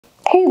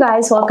Hey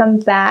guys, welcome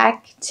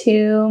back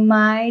to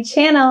my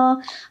channel.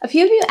 A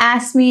few of you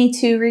asked me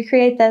to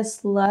recreate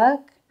this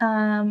look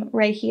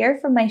right here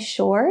for my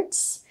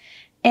shorts,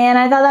 and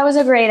I thought that was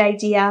a great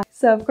idea.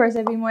 So of course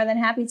I'd be more than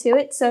happy to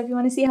it. So if you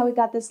want to see how we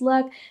got this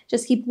look,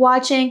 just keep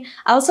watching.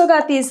 I also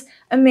got these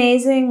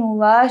amazing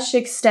Lush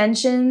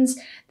extensions.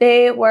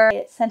 They were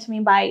sent to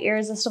me by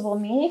Irresistible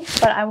Me,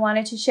 but I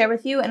wanted to share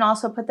with you and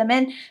also put them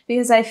in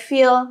because I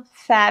feel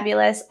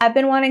fabulous. I've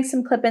been wanting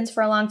some clip-ins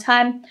for a long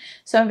time,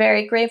 so I'm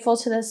very grateful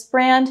to this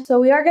brand.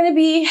 So we are going to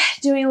be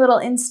doing a little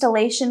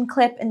installation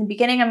clip. In the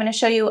beginning, I'm going to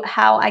show you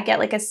how I get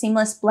like a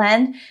seamless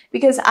blend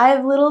because I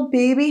have little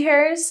baby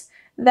hairs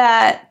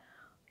that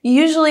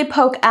usually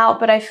poke out,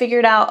 but I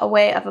figured out a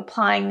way of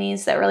applying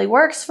these that really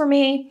works for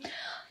me.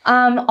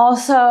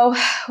 Also,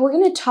 we're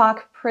going to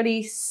talk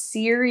pretty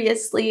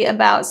seriously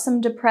about some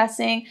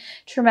depressing,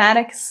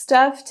 traumatic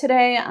stuff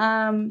today.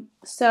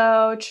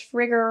 So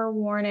trigger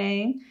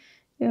warning.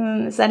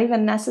 Is that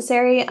even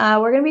necessary?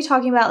 We're going to be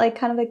talking about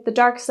kind of the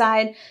dark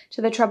side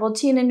to the troubled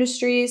teen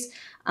industries,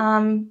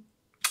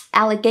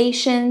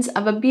 allegations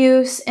of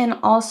abuse, and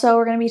also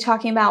we're going to be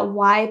talking about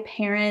why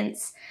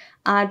parents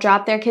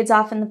drop their kids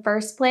off in the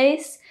first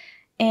place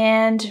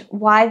and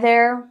why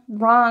they're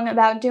wrong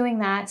about doing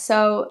that.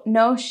 So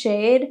no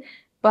shade,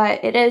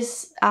 but it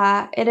is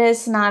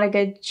not a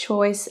good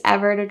choice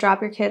ever to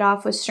drop your kid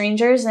off with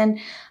strangers, and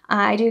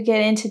I do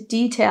get into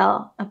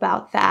detail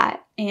about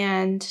that,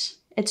 and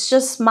it's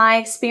just my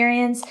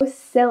experience. It's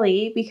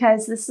silly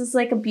because this is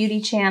like a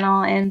beauty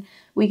channel and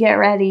we get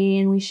ready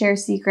and we share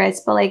secrets,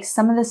 but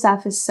some of the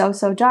stuff is so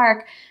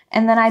dark.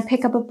 And then I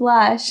pick up a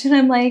blush and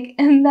I'm like,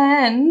 and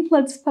then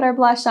let's put our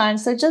blush on.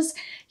 So just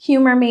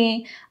humor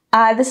me.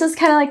 This is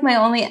kind of like my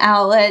only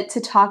outlet to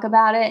talk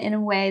about it in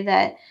a way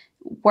that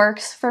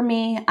works for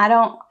me. I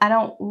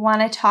don't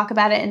want to talk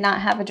about it and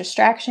not have a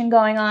distraction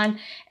going on.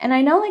 And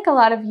I know a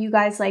lot of you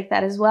guys like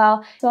that as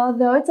well. So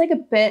although it's a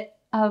bit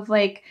of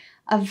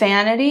a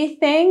vanity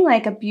thing,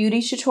 like a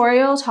beauty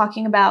tutorial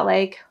talking about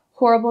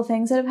horrible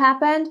things that have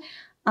happened,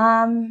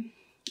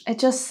 it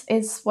just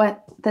is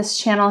what this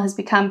channel has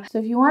become. So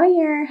if you want to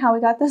hear how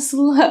we got this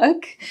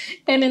look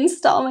and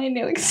install my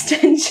new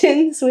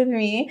extensions with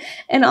me,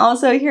 and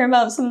also hear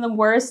about some of the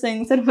worst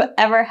things that have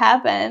ever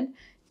happened,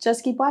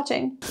 just keep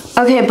watching.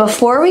 Okay,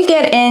 before we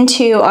get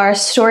into our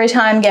story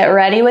time, get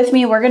ready with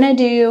me. We're gonna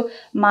do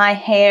my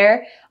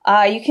hair.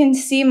 You can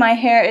see my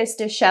hair is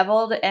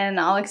disheveled, and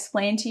I'll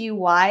explain to you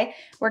why.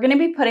 We're gonna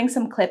be putting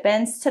some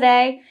clip-ins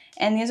today,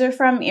 and these are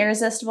from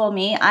Irresistible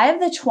Me. I have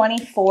the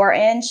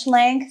 24-inch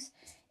length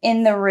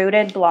in the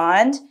Rooted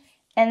Blonde,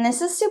 and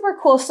this is super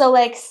cool. So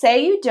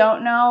say you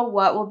don't know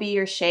what will be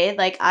your shade.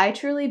 I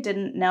truly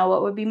didn't know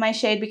what would be my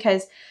shade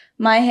because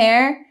my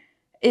hair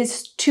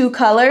is 2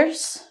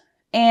 colors,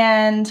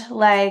 and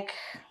I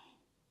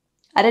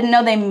didn't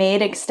know they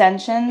made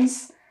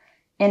extensions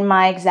in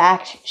my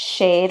exact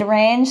shade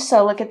range.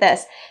 So look at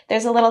this.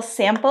 There's a little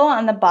sample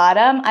on the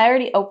bottom. I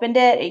already opened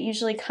it. It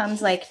usually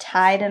comes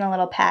tied in a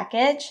little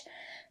package,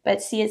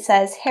 but see, it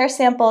says hair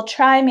sample,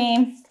 try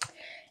me.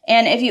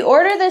 And if you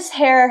order this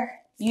hair,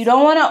 you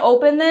don't want to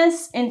open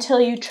this until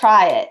you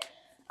try it.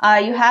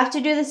 You have to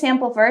do the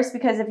sample first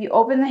because if you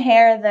open the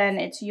hair, then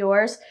it's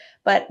yours.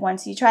 But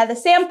once you try the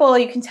sample,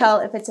 you can tell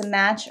if it's a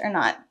match or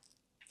not.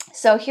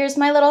 So here's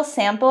my little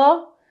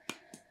sample,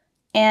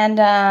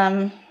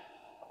 and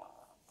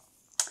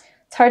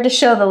it's hard to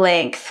show the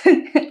length,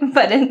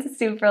 but it's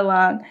super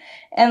long.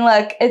 And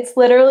look, it's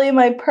literally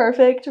my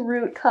perfect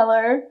root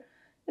color.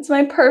 It's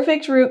my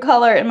perfect root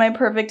color and my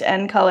perfect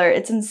end color.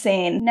 It's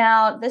insane.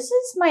 Now, this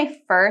is my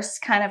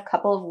first kind of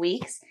couple of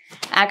weeks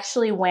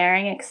actually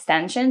wearing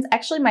extensions.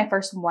 Actually, my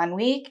first 1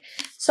 week.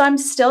 So I'm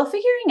still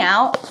figuring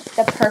out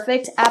the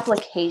perfect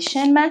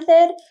application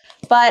method.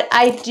 But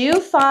I do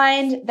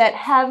find that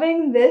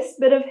having this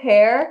bit of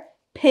hair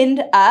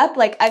pinned up,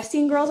 I've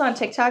seen girls on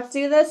TikTok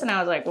do this, and I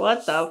was like,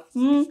 what the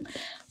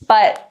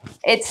But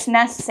it's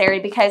necessary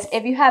because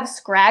if you have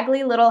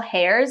scraggly little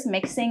hairs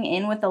mixing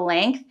in with the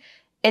length,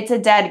 it's a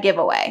dead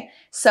giveaway.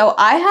 So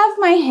I have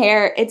my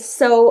hair, it's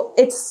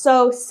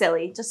so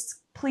silly. Just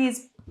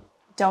please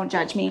don't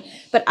judge me.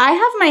 But I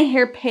have my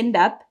hair pinned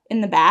up in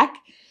the back,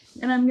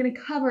 and I'm gonna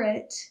cover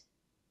it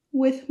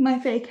with my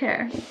fake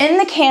hair. In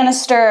the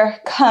canister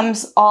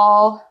comes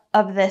all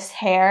of this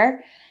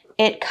hair.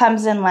 It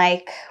comes in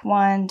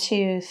 1,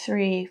 2,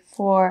 3,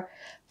 4,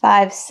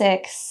 5,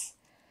 6,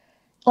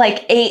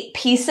 8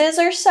 pieces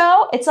or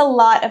so. It's a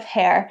lot of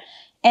hair.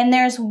 And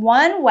there's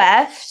one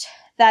weft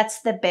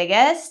that's the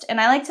biggest, and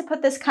I like to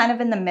put this kind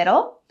of in the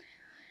middle.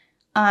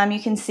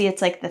 You can see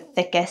it's the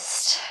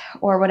thickest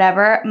or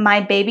whatever. My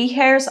baby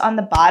hairs on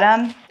the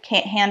bottom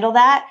can't handle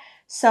that,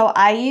 so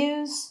I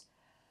use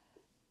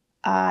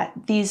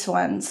these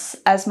ones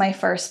as my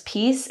first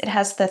piece. It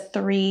has the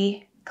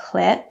 3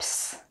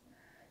 clips,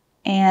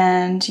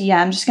 and yeah,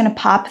 I'm just gonna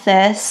pop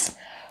this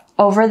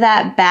over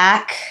that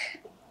back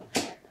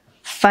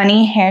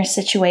funny hair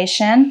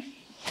situation,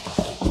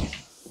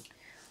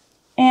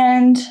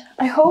 and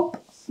I hope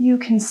you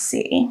can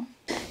see.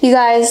 You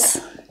guys,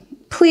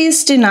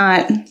 please do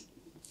not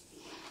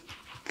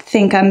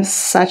think I'm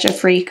such a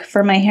freak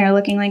for my hair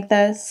looking like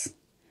this.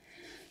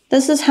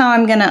 This is how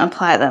I'm gonna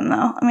apply them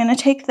though. I'm gonna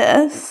take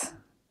this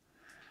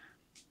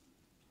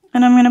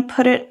and I'm gonna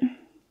put it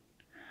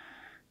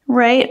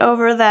right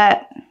over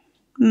that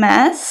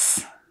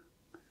mess.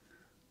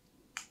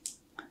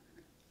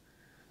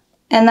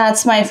 And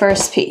that's my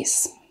first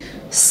piece.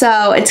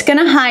 So it's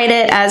gonna hide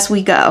it as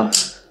we go.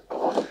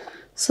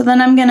 So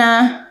then I'm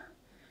gonna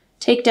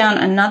take down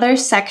another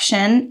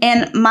section,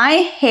 and my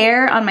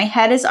hair on my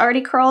head is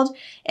already curled,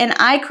 and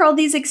I curled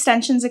these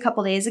extensions a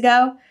couple days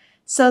ago,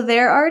 so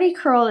they're already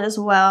curled as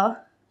well,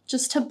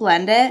 just to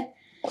blend it.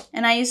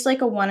 And I used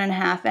like a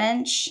 1.5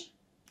 inch.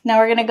 Now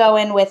we're gonna go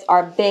in with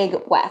our big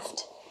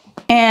weft.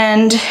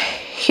 And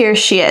here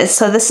she is.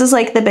 So this is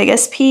like the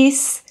biggest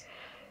piece.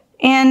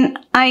 And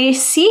I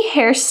see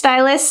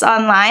hairstylists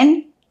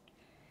online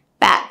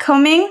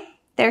backcombing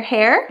their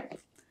hair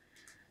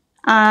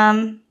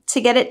to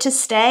get it to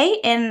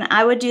stay, and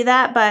I would do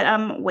that, but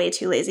I'm way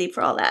too lazy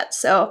for all that,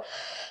 so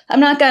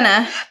I'm not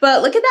gonna.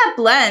 But look at that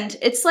blend.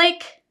 It's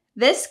like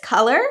this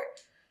color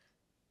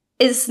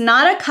is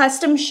not a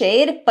custom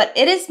shade, but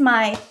it is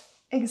my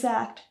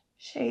exact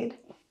shade.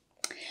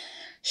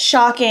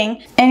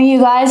 Shocking. And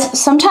you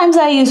guys, sometimes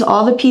I use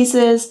all the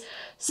pieces,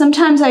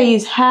 sometimes I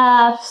use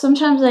half,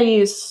 sometimes I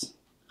use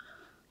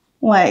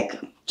like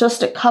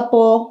just a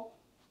couple.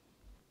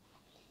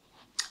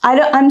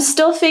 I'm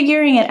still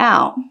figuring it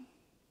out.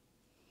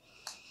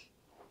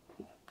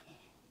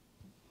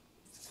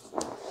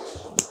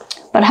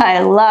 But I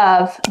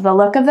love the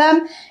look of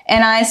them,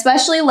 and I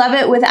especially love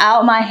it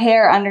without my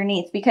hair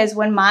underneath, because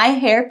when my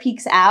hair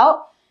peeks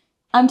out,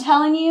 I'm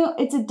telling you,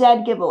 it's a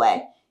dead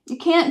giveaway. You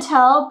can't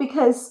tell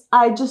because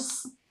I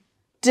just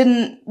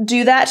didn't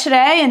do that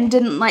today and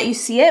didn't let you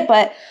see it,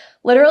 but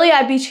literally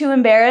I'd be too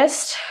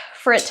embarrassed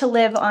for it to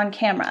live on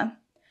camera.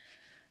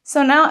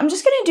 So now I'm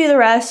just gonna do the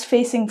rest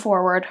facing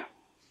forward.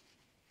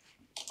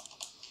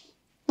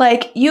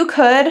 Like, you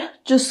could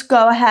just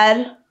go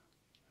ahead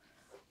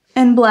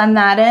and blend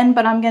that in,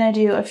 but I'm gonna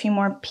do a few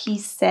more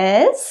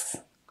pieces,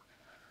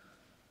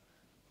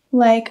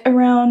 like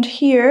around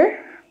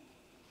here.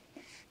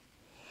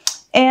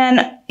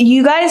 And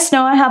you guys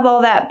know I have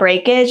all that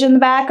breakage in the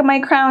back of my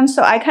crown,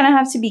 so I kind of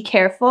have to be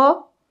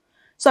careful.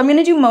 So I'm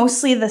gonna do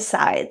mostly the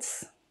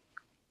sides,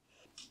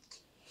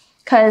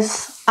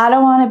 because I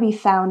don't want to be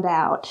found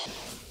out.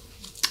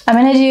 I'm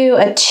gonna do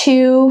a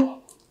two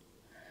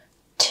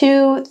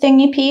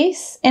thingy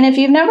piece, and if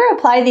you've never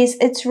applied these,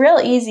 it's real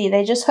easy.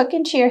 They just hook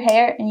into your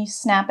hair and you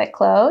snap it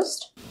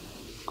closed.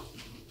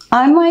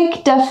 I'm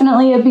like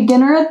definitely a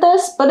beginner at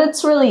this, but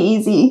it's really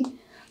easy.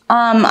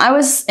 I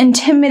was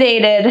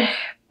intimidated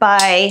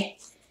by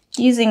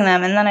using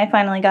them, and then I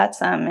finally got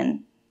some,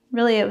 and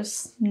really it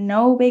was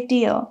no big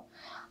deal.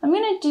 I'm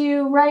gonna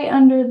do right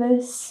under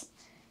this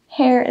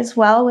hair as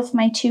well with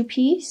my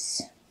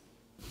 2-piece.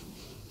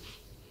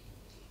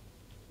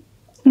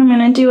 I'm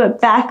gonna do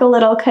it back a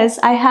little because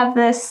I have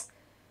this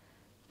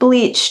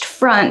bleached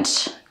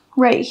front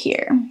right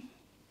here.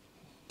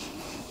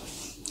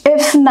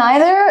 If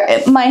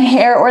neither my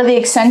hair or the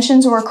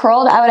extensions were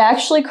curled, I would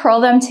actually curl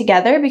them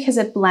together because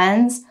it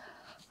blends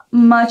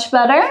much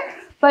better.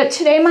 But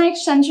today my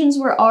extensions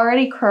were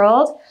already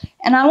curled,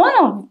 and I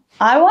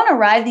wanna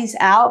ride these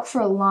out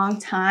for a long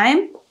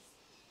time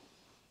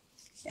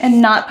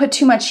and not put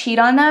too much heat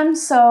on them,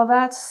 so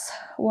that's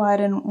why I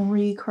didn't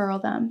re-curl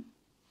them.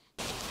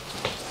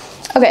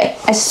 Okay,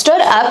 I stood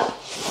up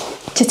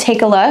to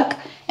take a look,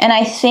 and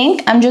I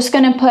think I'm just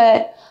gonna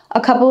put a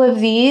couple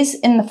of these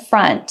in the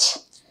front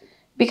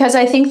because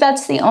I think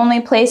that's the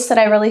only place that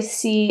I really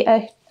see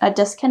a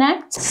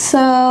disconnect.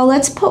 So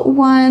let's put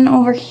one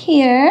over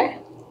here,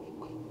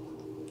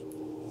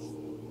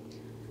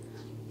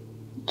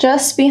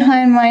 just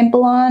behind my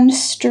blonde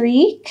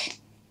streak.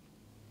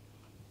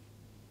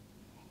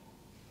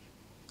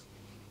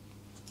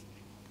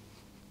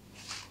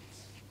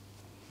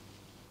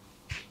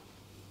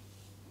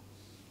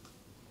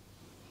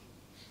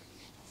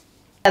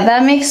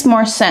 That makes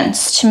more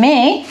sense to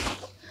me.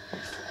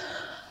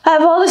 I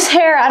have all this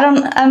hair,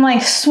 I'm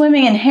like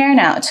swimming in hair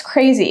now, it's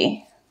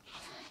crazy.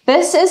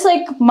 This is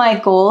like my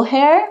goal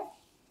hair,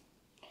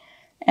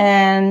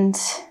 and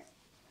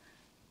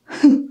I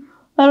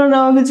don't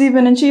know if it's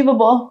even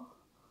achievable.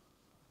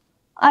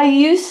 I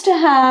used to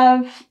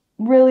have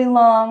really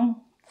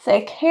long,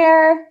 thick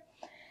hair,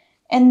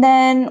 and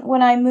then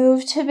when I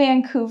moved to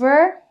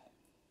Vancouver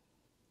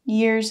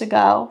years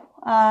ago,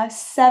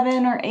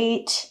 7 or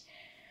 8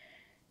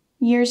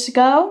 years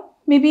ago,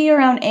 maybe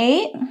around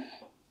 8,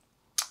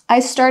 I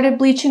started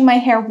bleaching my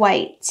hair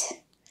white.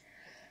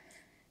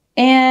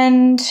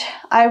 And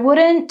I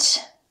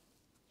wouldn't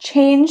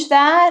change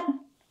that,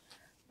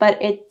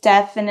 but it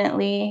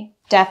definitely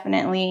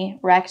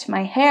wrecked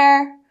my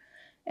hair.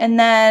 And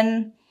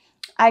then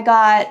I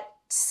got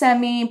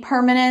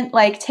semi-permanent,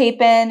 like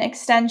tape-in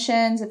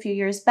extensions a few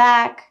years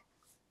back.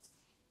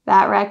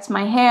 That wrecked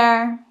my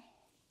hair.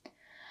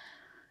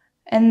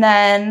 And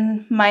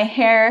then my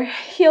hair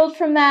healed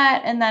from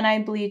that, and then I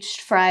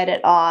bleached, fried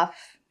it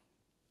off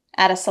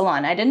at a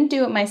salon. I didn't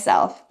do it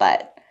myself,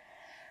 but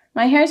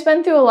My hair's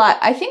been through a lot.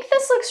 I think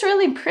this looks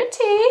really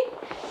pretty.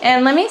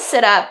 And let me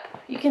sit up.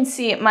 You can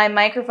see my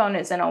microphone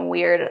is in a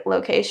weird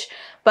location,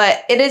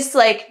 but it is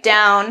like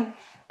down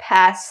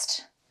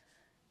past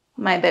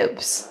my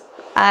boobs.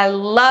 I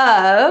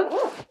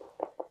love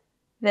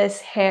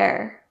this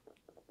hair.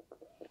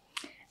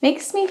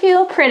 Makes me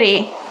feel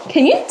pretty.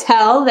 Can you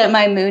tell that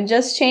my mood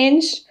just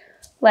changed?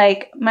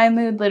 Like, my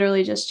mood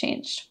literally just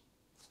changed.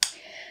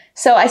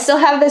 So I still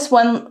have this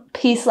one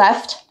piece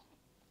left.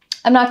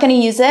 I'm not gonna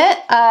use it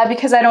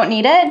because I don't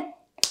need it.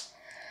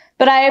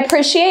 But I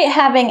appreciate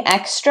having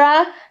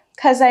extra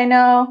because I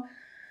know,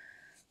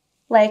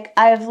 like,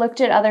 I've looked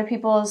at other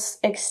people's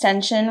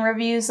extension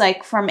reviews,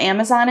 like from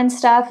Amazon and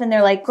stuff, and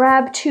they're like,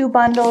 grab 2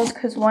 bundles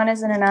because 1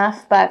 isn't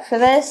enough. But for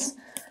this,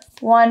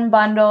 1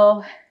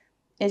 bundle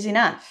is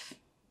enough.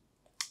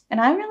 And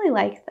I really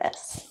like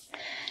this.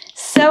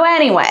 So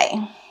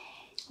anyway,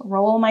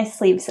 roll my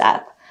sleeves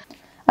up.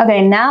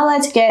 Okay, now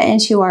let's get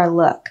into our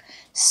look.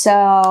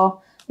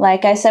 So,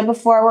 like I said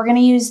before, we're gonna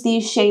use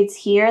these shades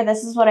here.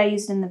 This is what I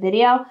used in the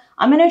video.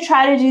 I'm gonna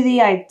try to do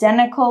the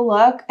identical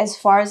look as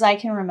far as I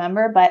can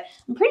remember, but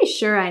I'm pretty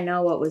sure I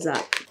know what was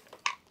up.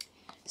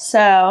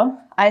 So,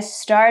 I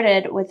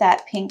started with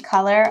that pink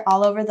color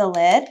all over the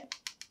lid.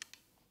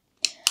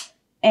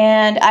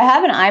 And I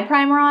have an eye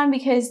primer on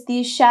because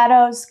these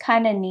shadows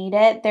kind of need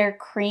it. They're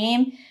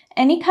cream.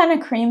 Any kind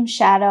of cream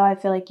shadow, I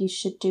feel like you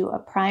should do a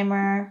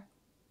primer.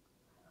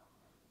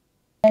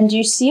 And do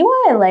you see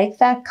why I like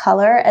that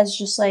color as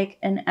just like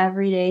an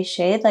everyday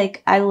shade?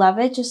 Like, I love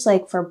it just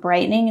like for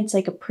brightening. It's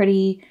like a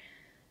pretty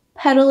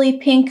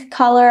petally pink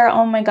color.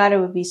 Oh my God,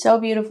 it would be so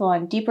beautiful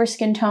on deeper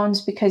skin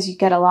tones because you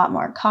get a lot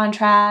more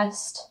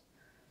contrast.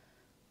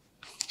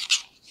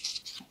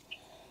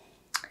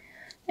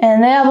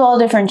 And they have all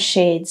different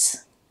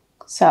shades.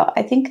 So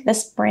I think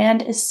this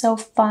brand is so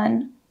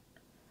fun.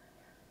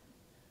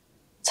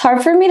 It's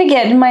hard for me to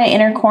get in my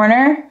inner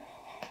corner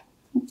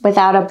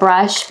without a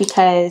brush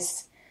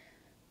because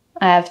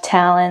I have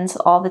talons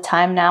all the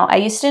time now. I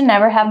used to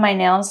never have my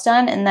nails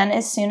done, and then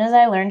as soon as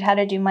I learned how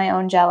to do my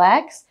own Gel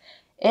X,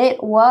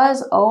 it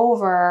was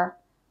over.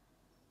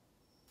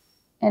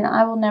 And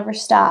I will never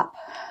stop.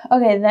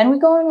 Okay, then we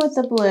go in with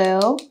the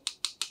blue.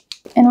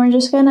 And we're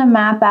just gonna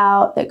map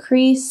out the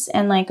crease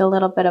and like a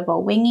little bit of a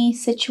wingy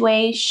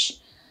situation.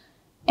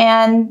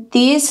 And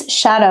these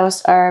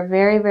shadows are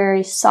very,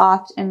 very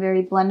soft and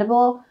very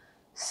blendable.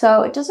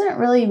 So it doesn't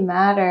really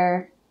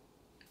matter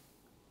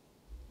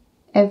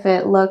if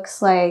it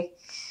looks like,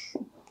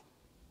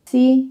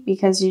 see,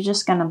 because you're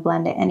just gonna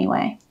blend it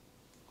anyway.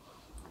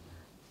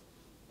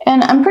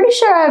 And I'm pretty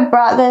sure I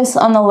brought this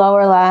on the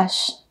lower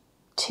lash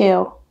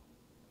too.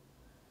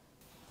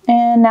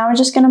 And now we're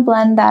just gonna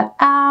blend that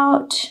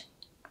out.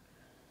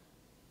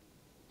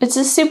 It's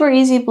a super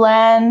easy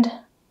blend.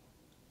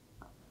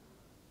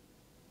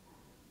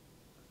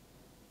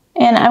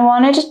 And I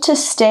wanted it to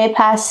stay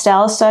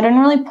pastel, so I didn't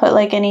really put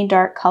like any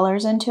dark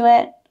colors into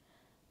it.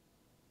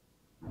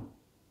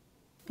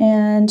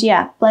 And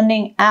yeah,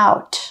 blending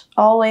out,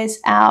 always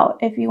out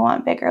if you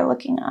want bigger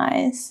looking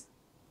eyes.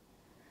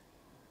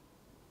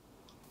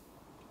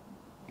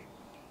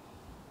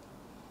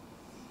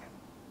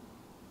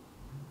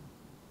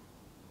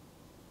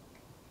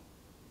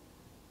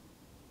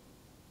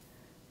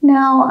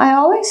 Now, I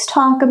always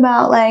talk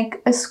about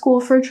like a school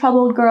for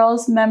troubled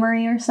girls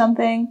memory or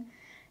something,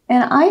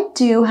 and I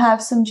do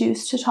have some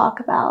juice to talk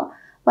about.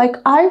 Like,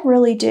 I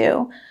really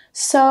do.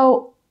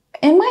 So,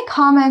 in my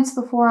comments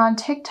before on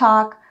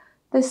TikTok,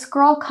 this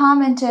girl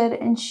commented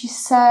and she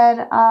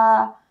said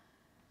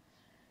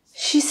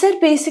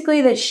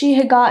basically that she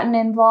had gotten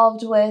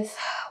involved with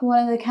one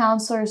of the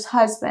counselor's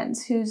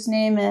husbands, whose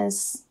name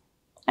is,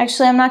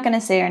 actually, I'm not going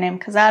to say her name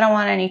because I don't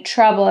want any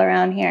trouble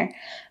around here.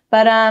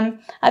 But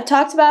I've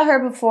talked about her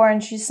before,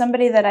 and she's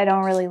somebody that I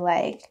don't really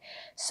like.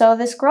 So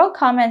this girl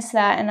comments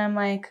that, and I'm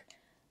like,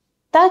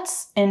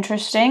 that's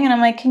interesting. And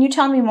I'm like, can you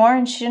tell me more?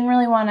 And she didn't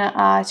really want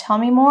to tell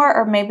me more,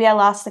 or maybe I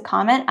lost the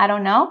comment. I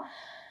don't know.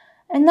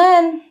 And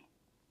then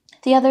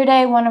the other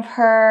day, one of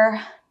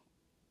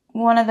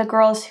the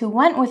girls who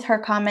went with her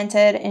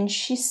commented, and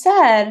she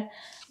said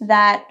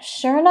that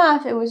sure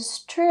enough, it was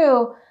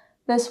true.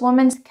 This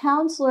woman's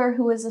counselor,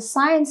 who was a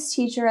science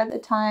teacher at the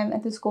time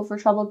at the School for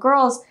Troubled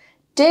Girls,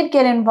 did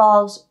get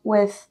involved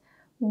with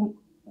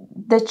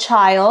the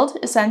child.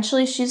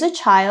 Essentially, she's a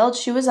child.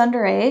 She was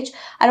underage.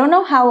 I don't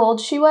know how old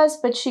she was,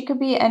 but she could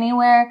be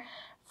anywhere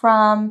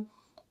from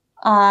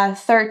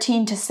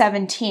 13 to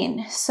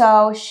 17.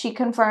 So she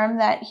confirmed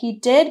that he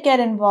did get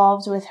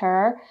involved with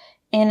her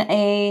in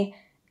a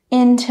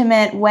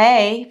intimate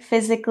way,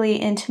 physically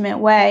intimate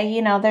way.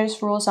 You know,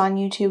 there's rules on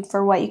YouTube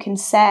for what you can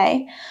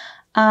say.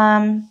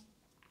 And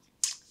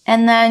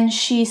then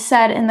she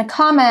said in the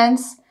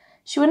comments,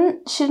 she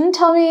didn't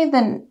tell me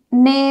the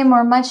name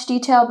or much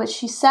detail, but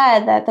she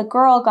said that the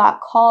girl got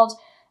called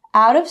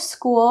out of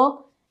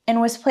school and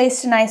was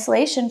placed in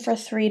isolation for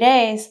 3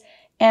 days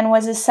and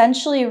was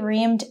essentially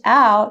reamed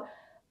out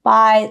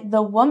by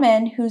the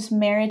woman who's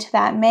married to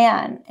that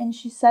man. And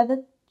she said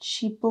that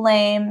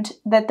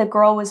that the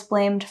girl was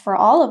blamed for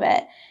all of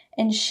it.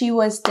 and she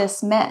was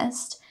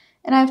dismissed.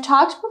 And I've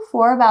talked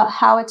before about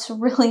how it's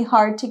really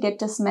hard to get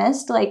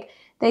dismissed. Like,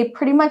 they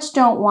pretty much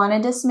don't want to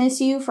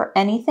dismiss you for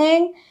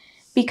anything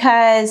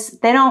because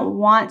they don't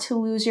want to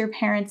lose your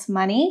parents'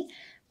 money.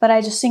 But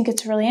I just think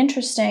it's really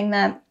interesting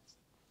that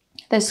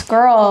this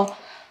girl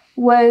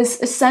was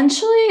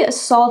essentially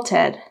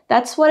assaulted.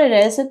 That's what it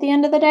is at the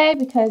end of the day,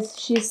 because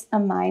she's a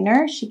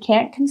minor, she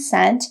can't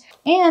consent,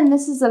 and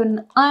this is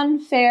an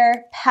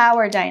unfair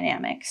power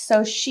dynamic.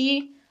 So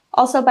she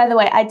also, by the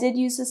way, I did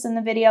use this in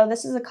the video.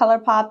 This is a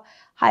Colourpop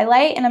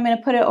highlight, and I'm going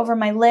to put it over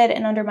my lid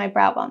and under my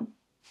brow bone.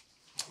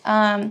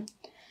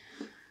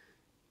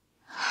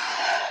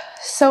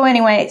 So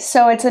anyway,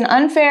 so it's an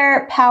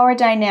unfair power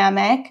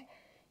dynamic.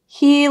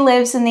 He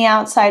lives in the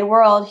outside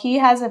world. He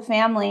has a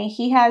family.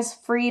 He has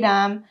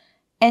freedom.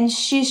 And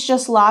she's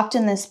just locked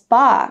in this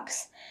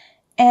box.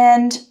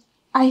 And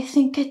I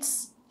think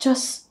it's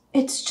just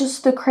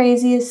the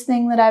craziest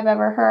thing that I've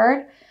ever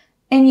heard.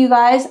 And you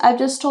guys, I've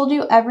just told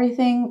you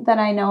everything that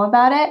I know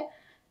about it.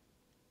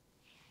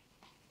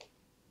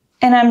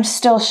 And I'm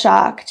still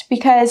shocked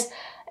because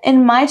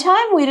in my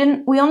time,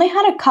 we only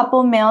had a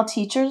couple male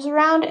teachers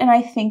around, and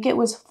I think it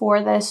was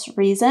for this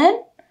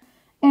reason.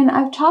 And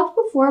I've talked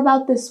before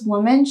about this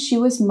woman. She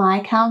was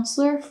my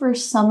counselor for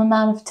some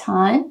amount of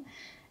time.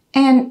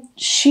 And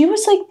she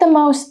was like the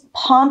most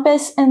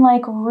pompous and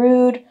like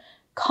rude,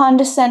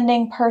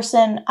 condescending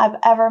person I've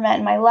ever met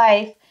in my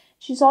life.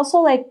 She's also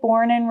like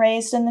born and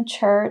raised in the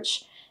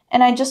church.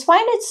 And I just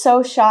find it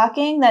so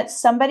shocking that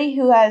somebody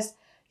who has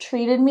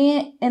treated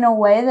me in a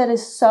way that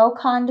is so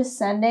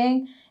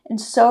condescending and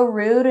so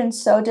rude and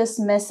so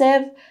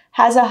dismissive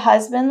has a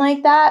husband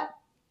like that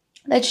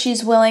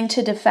she's willing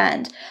to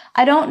defend.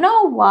 I don't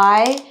know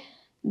why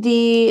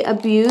the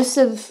abuse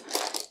of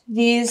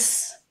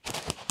these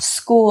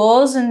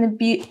schools and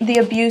the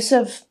abuse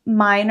of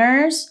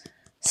minors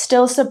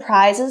still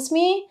surprises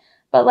me,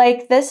 but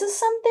like this is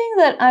something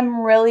that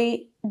I'm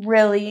really,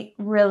 really,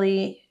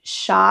 really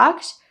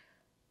shocked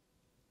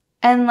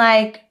and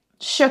like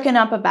shooken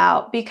up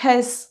about,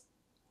 because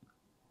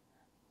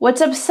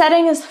what's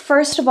upsetting is,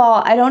 first of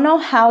all, I don't know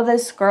how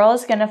this girl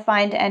is going to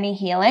find any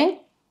healing.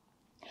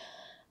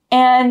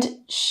 And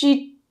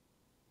she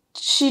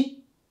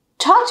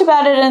talked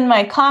about it in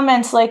my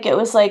comments like it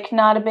was like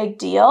not a big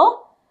deal.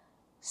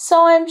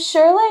 So I'm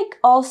sure like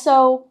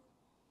also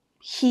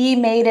he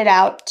made it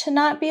out to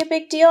not be a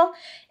big deal.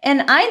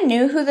 And I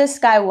knew who this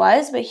guy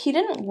was, but he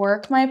didn't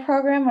work my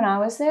program when I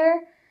was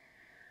there.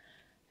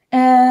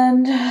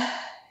 And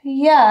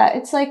yeah,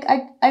 it's like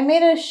I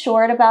made a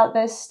short about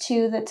this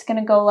too that's going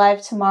to go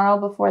live tomorrow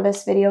before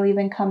this video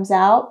even comes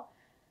out.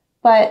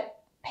 But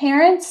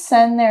parents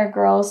send their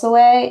girls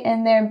away,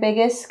 and their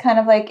biggest kind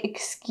of like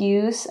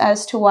excuse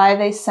as to why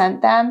they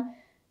sent them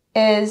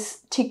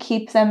is to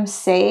keep them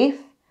safe.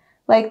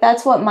 Like,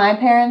 that's what my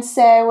parents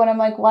say when I'm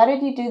like, why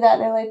did you do that?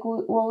 They're like,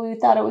 well, we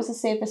thought it was the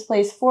safest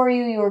place for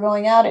you. You were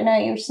going out at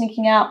night. You were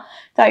sneaking out.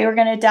 Thought you were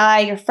going to die.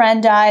 Your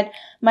friend died.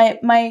 My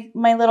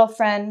little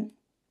friend,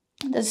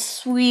 this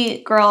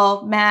sweet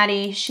girl,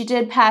 Maddie, she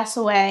did pass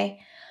away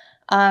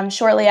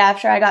shortly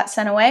after I got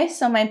sent away.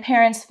 So my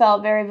parents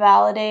felt very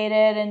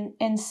validated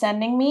in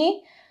sending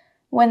me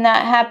when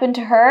that happened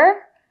to her.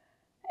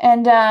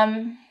 And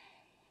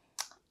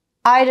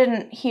I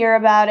didn't hear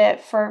about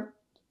it for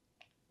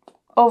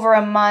over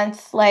a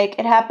month. Like,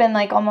 it happened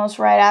like almost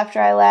right after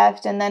I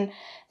left, and then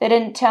they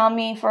didn't tell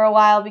me for a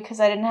while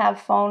because I didn't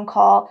have phone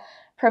call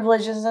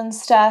privileges and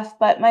stuff.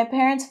 But my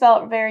parents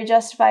felt very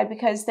justified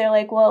because they're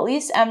like, well, at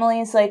least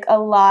Emily's like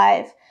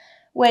alive,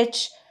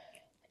 which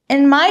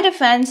in my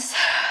defense,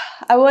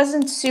 I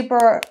wasn't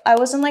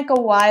like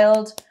a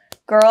wild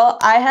girl.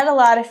 I had a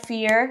lot of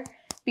fear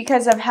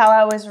because of how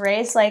I was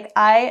raised. Like,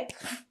 I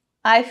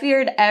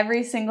feared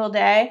every single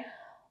day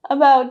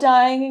about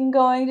dying and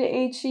going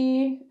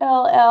to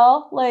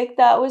HELL. Like,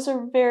 that was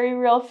a very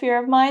real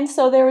fear of mine.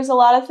 So there was a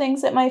lot of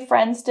things that my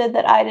friends did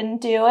that I didn't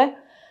do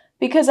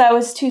because I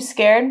was too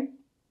scared.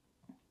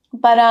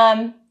 But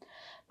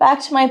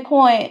back to my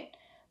point,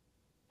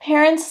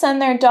 parents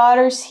send their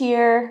daughters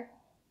here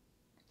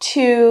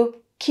to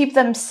keep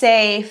them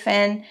safe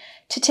and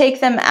to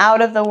take them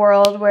out of the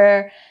world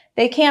where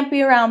they can't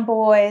be around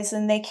boys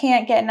and they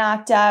can't get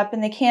knocked up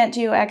and they can't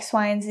do X,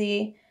 Y, and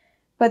Z.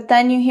 But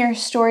then you hear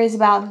stories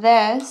about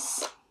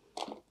this,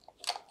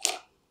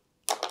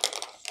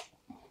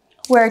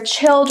 where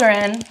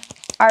children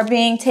are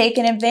being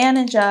taken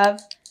advantage of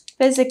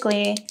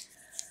physically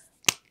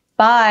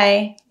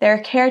by their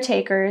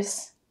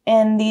caretakers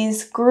in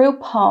these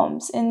group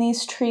homes, in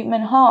these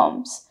treatment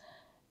homes.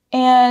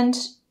 And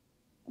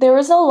there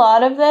was a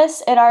lot of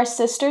this at our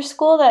sister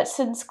school that's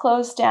since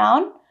closed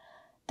down.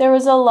 There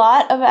was a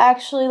lot of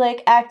actually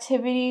like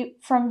activity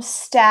from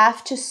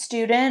staff to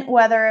student,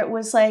 whether it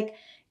was like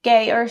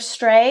gay or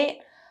straight.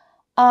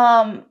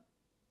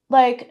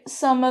 Like,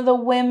 some of the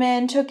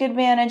women took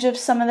advantage of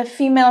some of the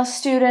female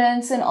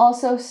students, and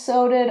also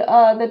so did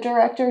the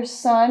director's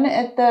son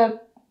at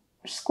the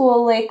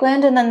school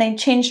Lakeland, and then they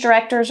changed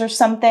directors or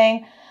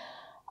something.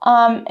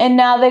 And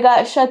now they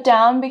got shut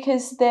down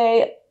because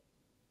they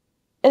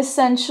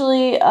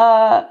essentially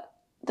a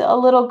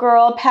little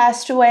girl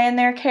passed away in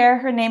their care.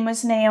 Her name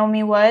was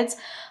Naomi Woods.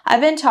 I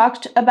haven't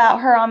talked about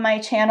her on my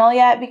channel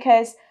yet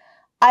because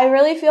I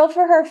really feel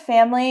for her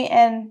family,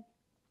 and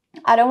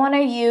I don't want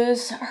to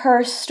use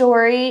her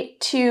story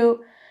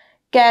to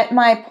get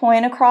my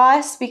point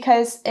across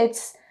because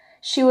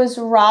she was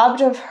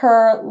robbed of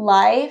her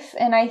life.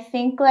 And I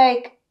think,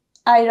 like,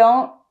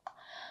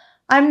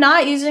 I'm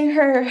not using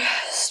her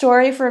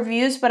story for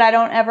views, but I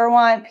don't ever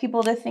want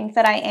people to think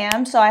that I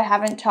am, so I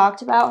haven't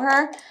talked about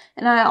her.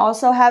 And I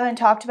also haven't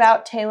talked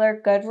about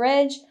Taylor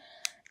Goodridge.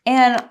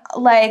 And,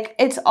 like,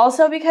 it's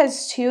also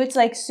because, too, it's,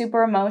 like,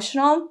 super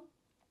emotional.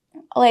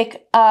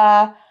 Like,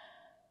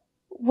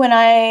 when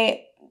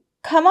I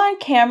come on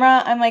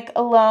camera, I'm, like,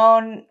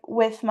 alone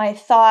with my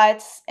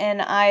thoughts,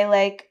 and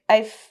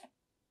I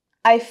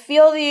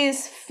feel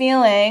these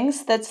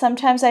feelings that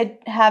sometimes I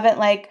haven't,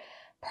 like,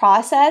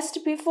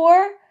 processed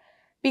before,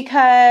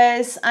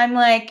 because I'm,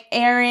 like,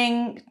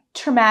 airing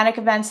traumatic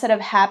events that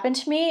have happened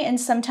to me, and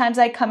sometimes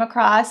I come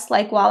across,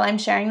 like, while I'm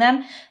sharing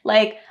them,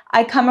 like,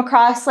 I come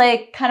across,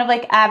 like, kind of,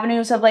 like,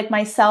 avenues of, like,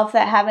 myself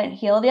that haven't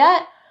healed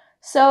yet.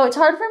 So it's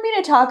hard for me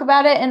to talk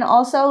about it, and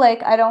also,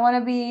 like, I don't want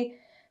to be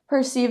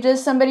perceived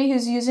as somebody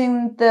who's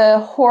using the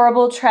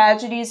horrible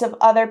tragedies of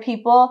other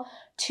people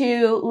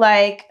to,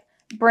 like,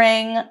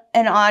 bring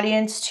an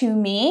audience to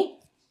me.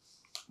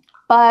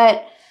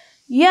 But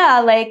yeah,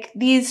 like,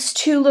 these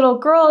two little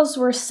girls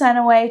were sent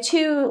away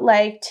too,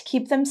 like, to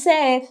keep them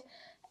safe,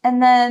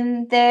 and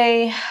then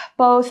they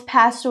both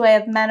passed away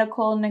of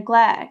medical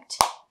neglect.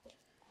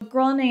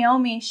 Girl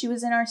Naomi, she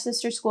was in our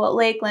sister school at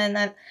Lakeland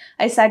that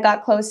I said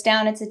got closed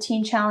down. It's a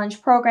Teen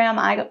Challenge program.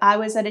 I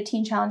was at a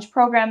Teen Challenge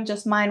program,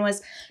 just mine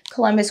was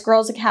Columbus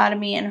Girls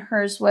Academy and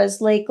hers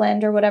was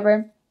Lakeland or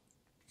whatever.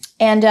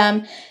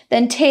 And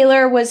then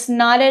Taylor was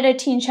not at a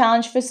Teen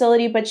Challenge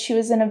facility, but she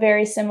was in a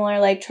very similar,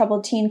 like,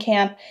 troubled teen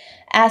camp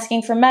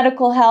asking for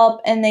medical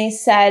help, and they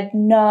said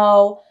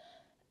no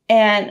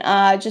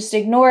and just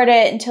ignored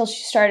it until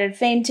she started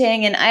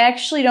fainting. And I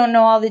actually don't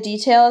know all the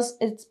details.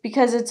 It's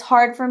because it's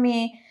hard for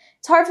me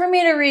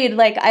to read.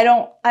 Like, I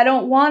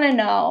don't want to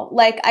know.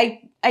 Like,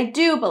 I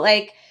do, but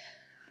like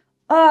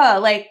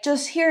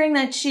just hearing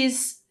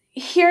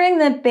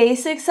the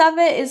basics of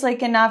it is,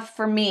 like, enough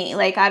for me.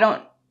 Like, I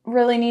don't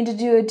really need to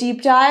do a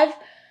deep dive.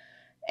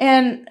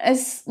 And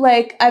as,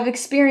 like, I've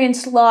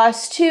experienced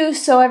loss too,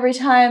 so every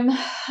time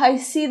I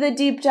see the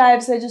deep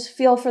dives, I just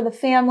feel for the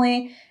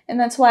family. And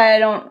that's why I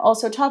don't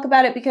also talk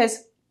about it,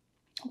 because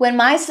when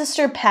my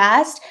sister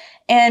passed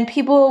and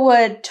people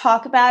would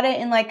talk about it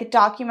in, like, a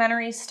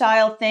documentary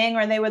style thing,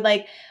 or they would,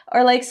 like,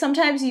 or, like,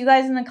 sometimes you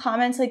guys in the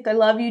comments, like, I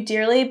love you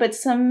dearly, but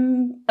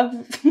some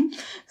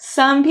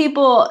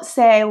people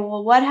say,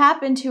 well, what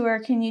happened to her?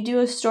 Can you do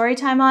a story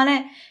time on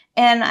it?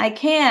 And I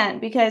can't,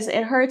 because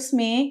it hurts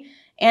me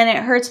and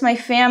it hurts my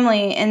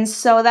family. And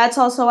so that's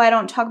also why I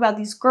don't talk about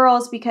these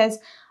girls, because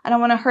I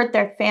don't want to hurt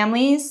their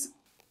families.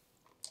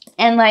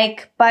 And,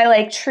 like, by,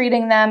 like,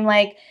 treating them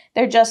like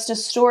they're just a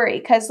story.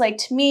 Because, like,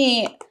 to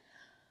me,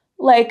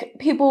 like,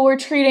 people were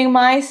treating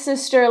my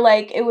sister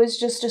like it was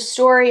just a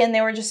story, and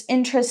they were just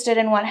interested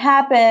in what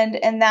happened,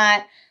 and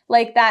that,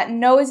 like, that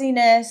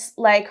nosiness,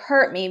 like,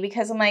 hurt me,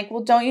 because I'm like,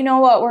 well, don't you know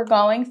what we're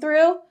going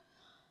through?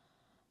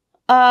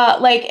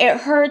 Like, it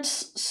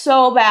hurts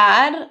so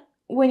bad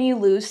when you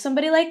lose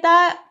somebody like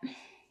that.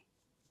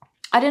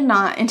 I did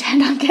not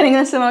intend on getting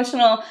this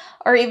emotional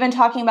or even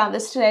talking about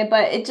this today,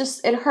 but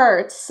it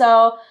hurts.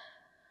 So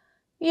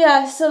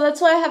yeah, so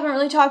that's why I haven't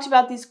really talked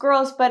about these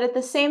girls, but at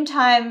the same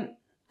time,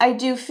 I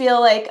do feel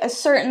like a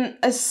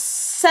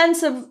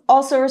sense of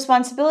also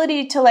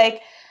responsibility to,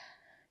 like,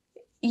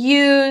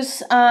 use,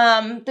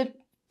 to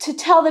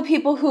tell the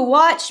people who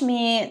watch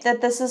me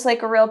that this is,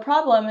 like, a real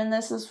problem, and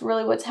this is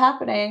really what's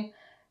happening,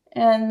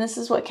 and this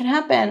is what can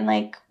happen.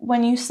 Like,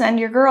 when you send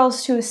your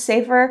girls to a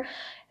safer,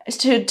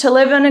 to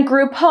live in a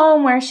group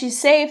home where she's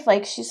safe,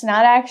 like, she's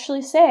not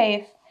actually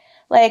safe.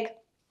 Like,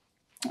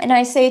 and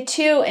I say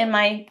too in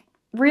my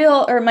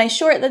reel, or my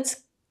short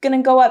that's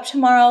gonna go up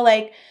tomorrow,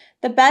 like,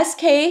 the best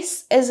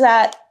case is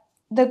that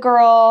the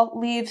girl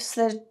leaves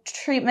the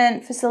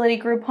treatment facility,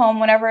 group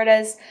home, whatever it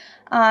is,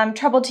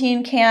 troubled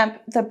teen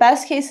camp. The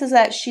best case is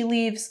that she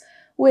leaves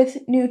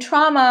with new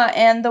trauma,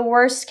 and the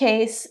worst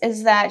case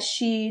is that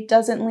she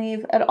doesn't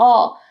leave at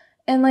all.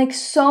 And, like,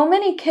 so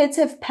many kids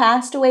have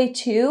passed away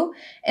too,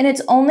 and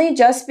it's only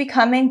just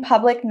becoming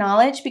public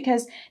knowledge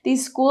because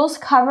these schools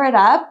cover it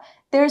up.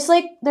 There's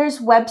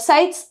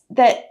websites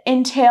that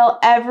entail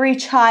every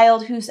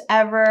child who's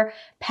ever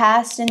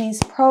passed in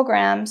these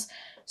programs.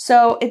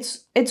 So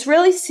it's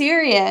really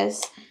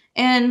serious.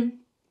 And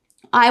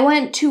I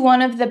went to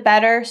one of the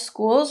better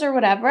schools or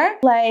whatever.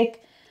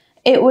 Like,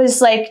 it was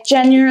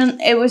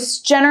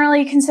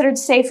generally considered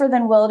safer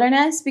than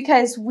Wilderness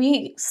because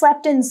we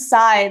slept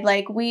inside.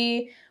 Like,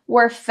 we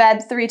were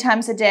fed 3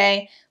 times a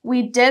day.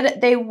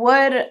 They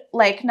would,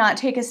 like, not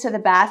take us to the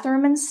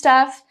bathroom and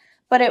stuff,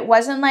 but it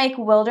wasn't like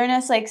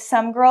wilderness. Like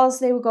some girls,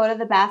 they would go to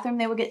the bathroom,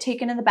 they would get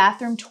taken to the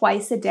bathroom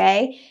twice a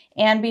day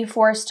and be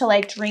forced to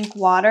like drink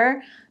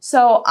water.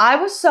 So I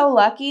was so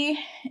lucky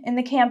in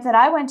the camp that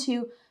I went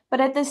to,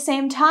 but at the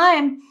same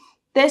time,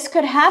 this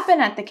could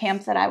happen at the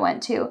camp that I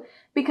went to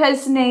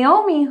because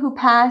Naomi, who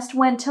passed,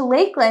 went to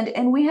Lakeland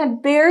and we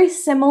had very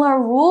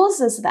similar rules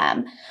as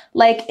them.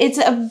 Like it's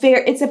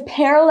a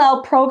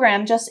parallel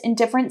program just in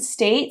different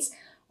states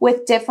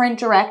with different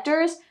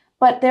directors,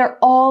 but they're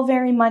all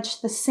very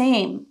much the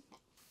same.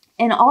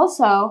 And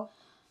also,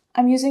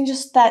 I'm using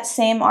just that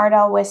same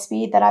Ardell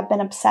Wispy that I've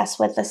been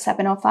obsessed with, the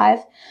 705.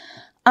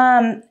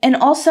 And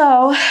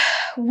also,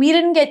 we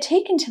didn't get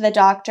taken to the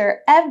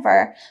doctor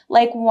ever.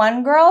 Like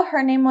one girl,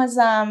 her name was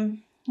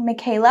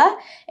Michaela,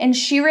 and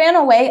she ran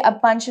away a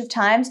bunch of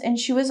times, and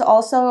she was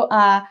also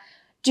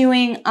she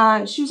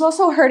was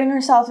also hurting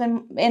herself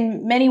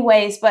in many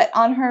ways, but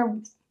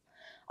on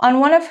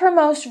one of her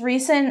most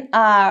recent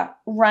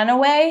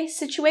runaway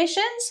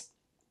situations,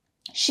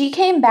 she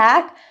came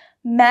back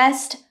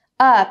messed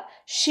up.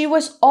 She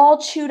was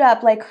all chewed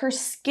up, like her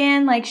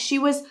skin, like she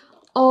was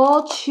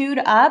all chewed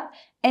up,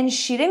 and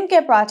she didn't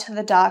get brought to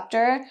the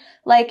doctor.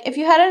 Like if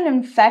you had an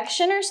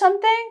infection or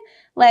something,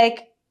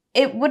 like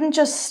it wouldn't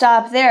just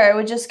stop there. It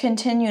would just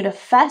continue to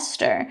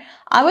fester.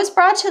 I was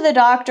brought to the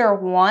doctor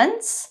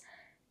once,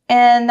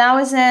 and that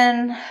was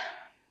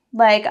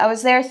I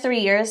was there 3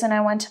 years and I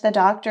went to the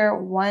doctor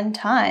one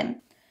time.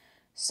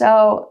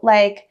 So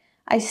like,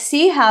 I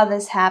see how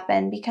this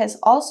happened because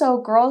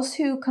also girls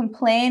who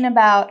complain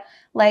about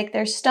like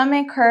their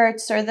stomach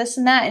hurts or this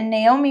and that, and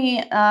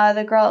Naomi,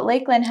 the girl at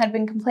Lakeland, had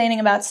been complaining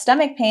about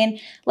stomach pain,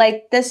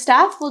 like the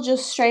staff will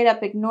just straight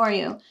up ignore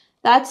you.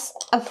 That's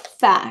a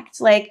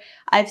fact. Like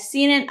I've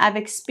seen it, I've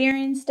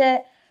experienced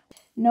it.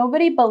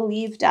 Nobody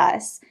believed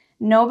us.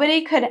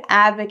 Nobody could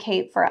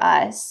advocate for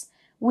us.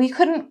 We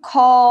couldn't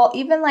call,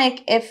 even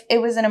like if it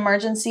was an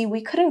emergency,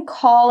 we couldn't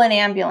call an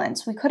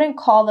ambulance. We couldn't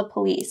call the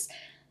police.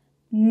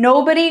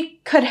 Nobody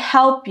could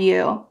help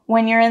you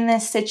when you're in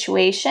this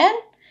situation.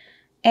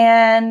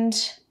 And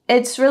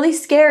it's really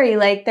scary.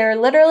 Like they're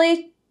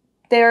literally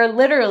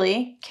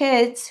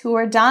kids who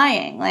are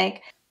dying.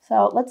 Like,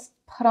 so let's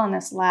put on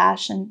this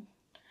lash and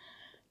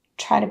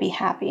try to be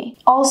happy.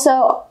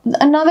 Also,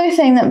 another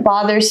thing that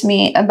bothers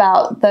me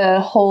about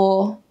the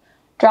whole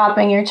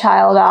dropping your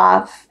child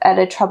off at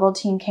a troubled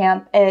teen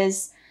camp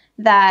is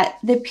that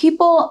the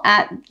people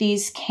at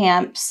these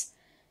camps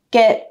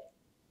get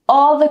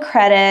all the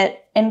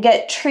credit and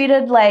get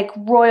treated like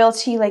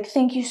royalty. Like,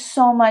 thank you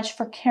so much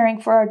for caring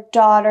for our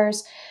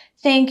daughters.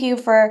 Thank you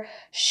for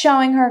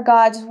showing her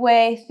God's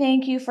way.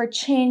 Thank you for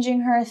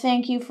changing her.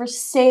 Thank you for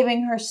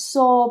saving her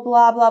soul,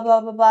 blah, blah,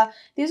 blah, blah, blah.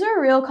 These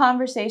are real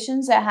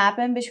conversations that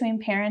happen between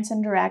parents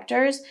and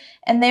directors,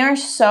 and they are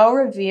so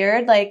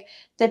revered, like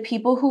the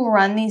people who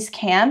run these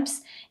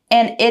camps,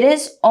 and it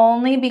is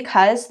only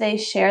because they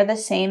share the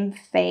same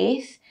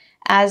faith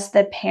as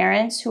the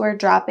parents who are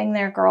dropping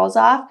their girls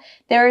off.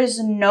 There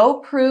is no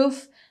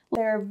proof.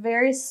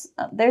 There's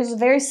a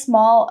very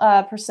small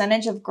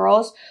percentage of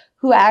girls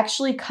who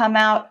actually come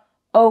out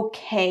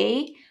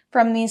okay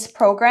from these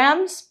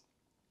programs.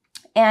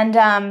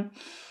 And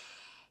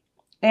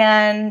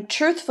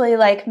truthfully,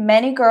 like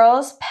many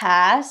girls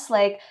pass.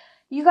 Like,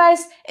 you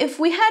guys, if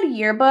we had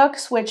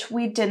yearbooks, which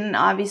we didn't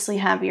obviously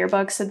have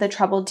yearbooks at the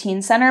Troubled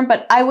Teen Center,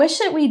 but I wish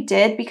that we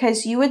did,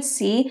 because you would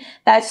see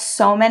that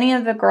so many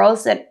of the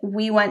girls that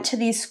we went to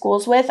these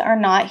schools with are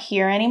not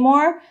here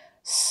anymore.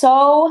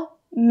 So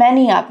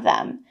many of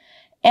them.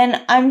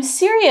 And I'm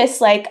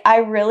serious, like I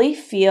really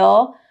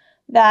feel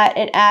that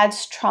it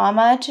adds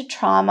trauma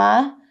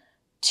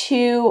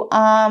to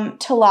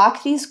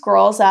lock these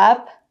girls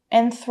up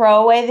and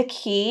throw away the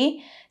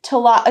key to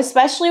lock,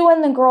 especially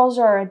when the girls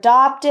are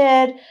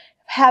adopted,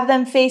 have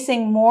them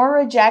facing more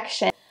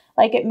rejection.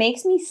 Like, it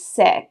makes me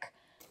sick.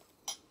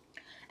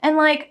 And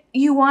like,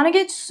 you want to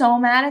get so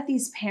mad at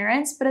these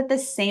parents, but at the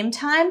same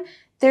time,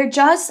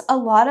 a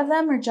lot of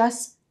them are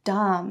just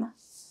dumb.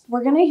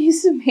 We're gonna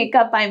use some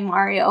makeup by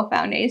Mario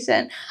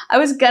foundation. I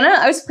was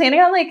planning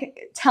on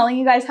like telling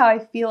you guys how I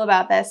feel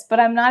about this, but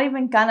I'm not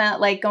even gonna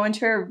like go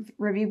into a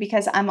review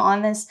because I'm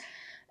on this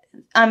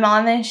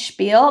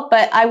spiel.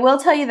 But I will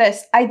tell you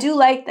this, I do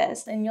like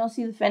this, and you'll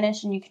see the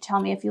finish and you can tell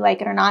me if you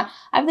like it or not.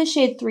 I have the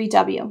shade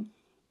 3W,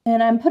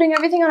 and I'm putting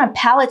everything on a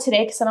palette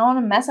today because I don't want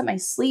to mess up my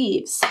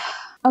sleeves.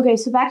 Okay,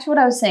 so back to what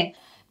I was saying.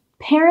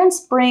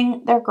 Parents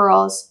bring their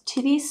girls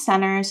to these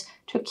centers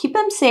to keep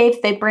them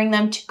safe. They bring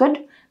them to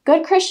good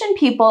Christian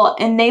people,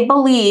 and they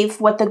believe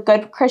what the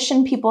good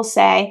Christian people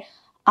say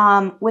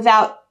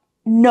without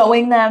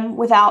knowing them,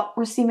 without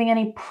receiving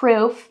any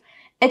proof.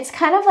 It's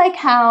kind of like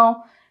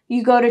how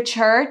you go to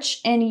church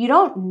and you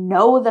don't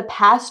know the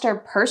pastor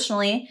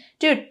personally.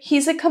 Dude,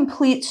 he's a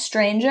complete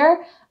stranger,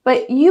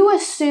 but you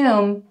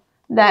assume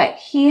that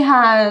he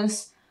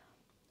has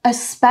a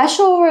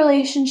special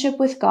relationship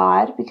with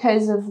God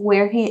because of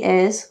where he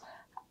is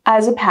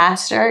as a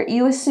pastor.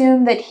 You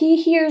assume that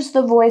he hears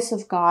the voice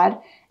of God.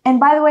 And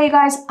by the way,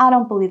 guys, I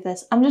don't believe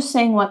this. I'm just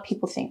saying what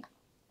people think.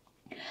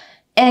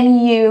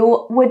 and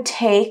you would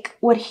take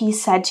what he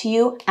said to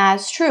you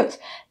as truth.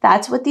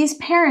 That's what these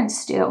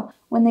parents do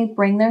when they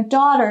bring their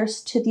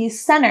daughters to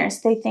these centers.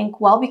 They think,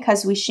 well,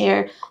 because we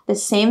share the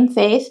same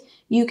faith,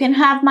 you can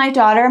have my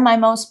daughter, my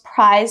most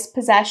prized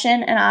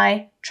possession, and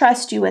I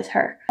trust you with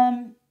her.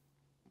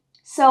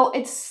 So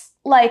it's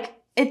like,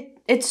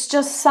 it's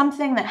just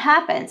something that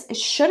happens. It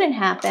shouldn't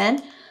happen.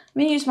 Let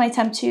me use my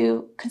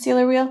Temptu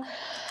Concealer wheel.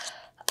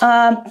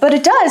 But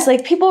it does.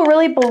 Like, people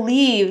really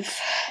believe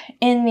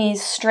in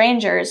these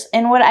strangers.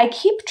 And what I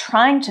keep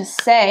trying to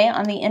say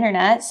on the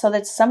internet, so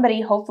that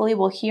somebody hopefully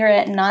will hear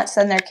it and not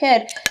send their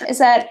kid, is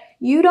that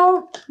you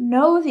don't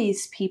know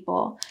these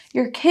people.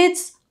 Your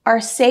kids are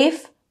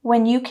safe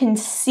when you can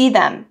see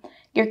them.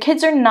 Your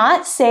kids are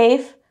not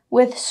safe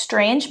with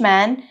strange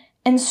men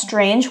and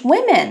strange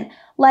women.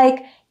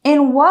 Like,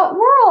 in what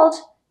world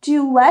do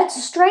you let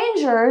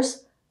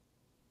strangers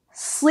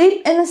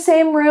sleep in the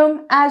same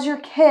room as your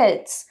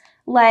kids?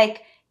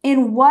 Like,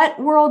 in what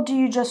world do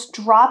you just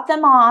drop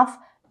them off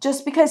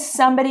just because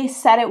somebody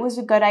said it was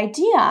a good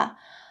idea?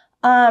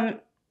 And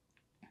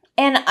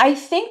I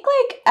think,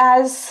 like,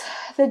 as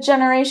the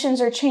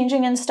generations are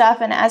changing and stuff,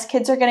 and as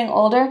kids are getting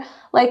older,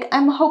 like,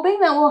 I'm hoping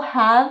that we'll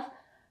have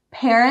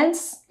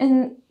parents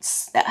in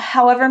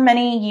however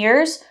many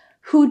years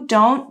who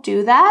don't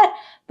do that,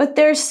 but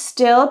there's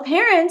still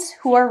parents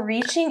who are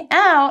reaching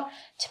out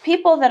to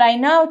people that I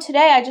know.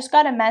 Today, I just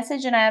got a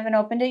message and I haven't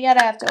opened it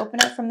yet. I have to open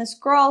it from this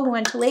girl who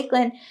went to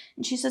Lakeland,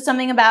 and she said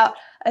something about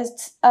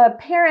a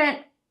parent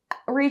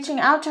reaching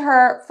out to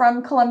her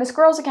from Columbus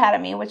Girls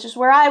Academy, which is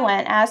where I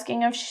went,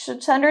 asking if she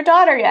should send her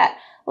daughter yet.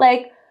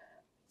 Like,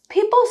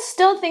 people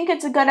still think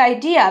it's a good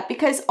idea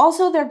because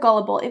also they're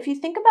gullible. If you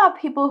think about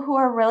people who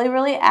are really,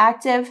 really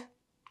active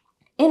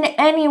in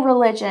any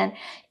religion,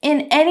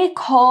 in any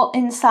cult,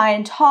 in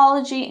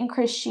Scientology, in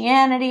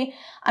Christianity,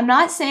 I'm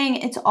not saying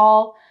it's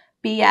all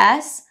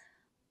BS,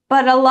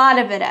 but a lot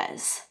of it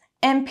is.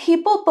 And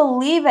people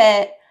believe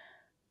it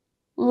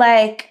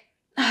like,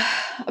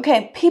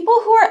 okay, people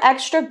who are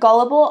extra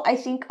gullible, I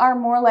think, are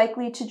more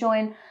likely to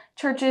join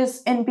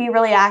churches and be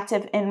really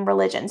active in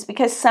religions,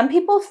 because some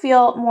people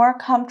feel more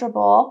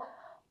comfortable.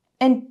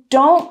 And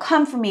don't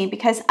come for me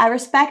because I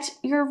respect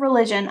your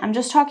religion. I'm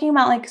just talking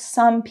about, like,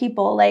 some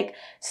people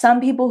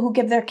who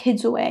give their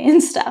kids away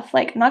and stuff.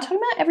 Like, I'm not talking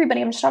about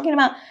everybody. I'm just talking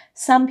about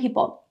some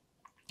people.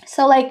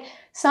 So, like,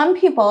 some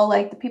people,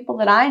 like the people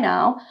that I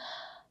know,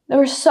 they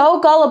were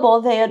so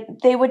gullible,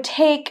 they would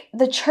take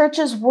the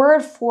church's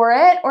word for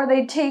it, or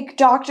they'd take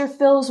Dr.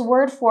 Phil's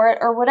word for it,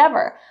 or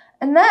whatever.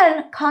 And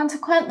then,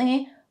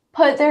 consequently,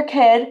 put their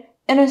kid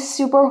in a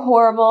super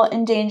horrible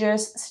and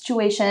dangerous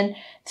situation,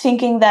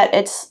 thinking that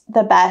it's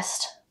the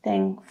best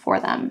thing for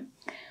them.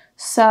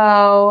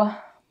 So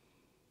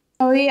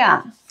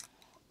yeah.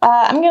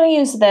 I'm going to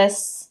use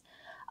this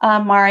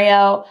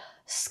Mario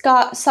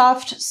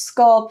Soft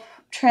Sculpt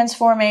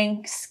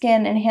Transforming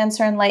Skin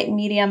Enhancer in Light and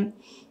Medium.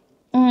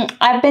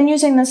 I've been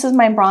using this as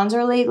my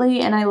bronzer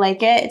lately, and I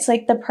like it. It's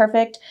like the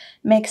perfect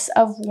mix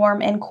of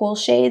warm and cool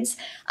shades.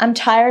 I'm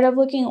tired of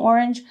looking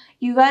orange.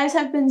 You guys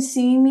have been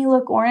seeing me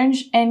look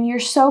orange, and you're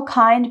so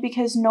kind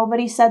because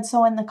nobody said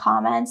so in the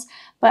comments.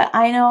 But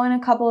I know in a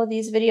couple of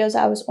these videos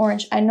I was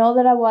orange. I know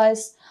that I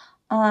was,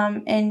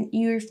 and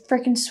you're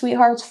freaking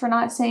sweethearts for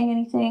not saying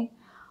anything,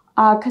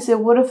 because it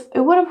would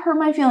have hurt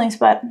my feelings.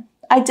 But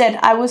I did.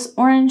 I was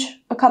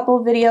orange a couple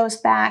of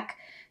videos back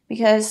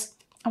because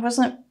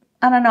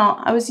I don't know,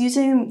 I was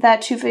using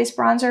that Too Faced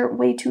bronzer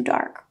way too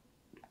dark.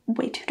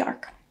 Way too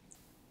dark.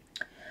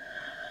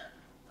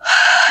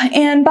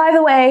 And by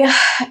the way,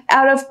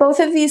 out of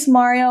both of these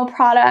Mario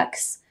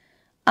products,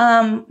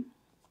 I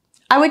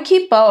would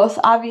keep both,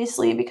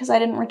 obviously, because I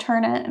didn't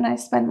return it and I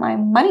spent my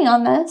money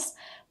on this.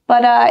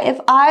 But if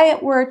I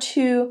were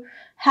to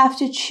have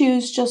to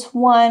choose just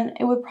one,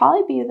 it would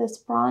probably be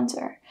this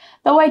bronzer.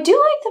 Though I do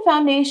like the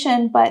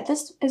foundation, but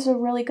this is a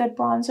really good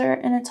bronzer,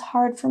 and it's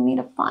hard for me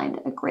to find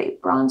a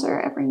great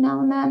bronzer every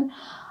now and then.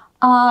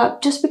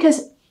 Just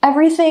because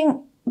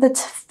everything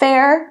that's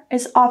fair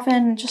is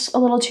often just a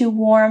little too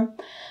warm.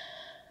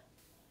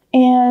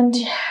 And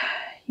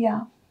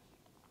yeah.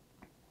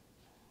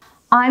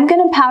 I'm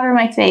gonna powder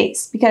my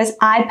face because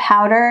I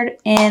powdered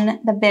in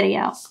the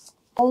video.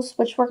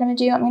 Which we're gonna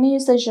do, I'm gonna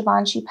use the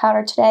Givenchy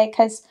powder today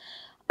because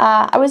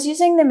I was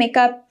using the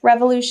Makeup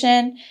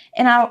Revolution,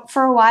 and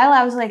for a while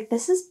I was like,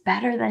 this is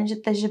better than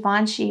the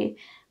Givenchy.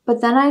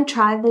 But then I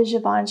tried the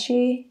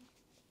Givenchy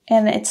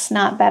and it's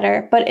not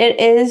better, but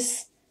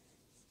it's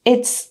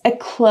a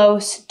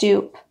close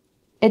dupe.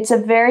 It's a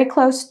very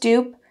close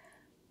dupe,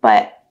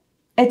 but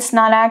it's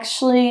not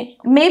actually,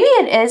 maybe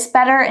it is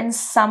better in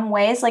some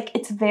ways. Like,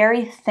 it's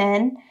very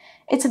thin.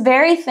 It's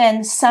very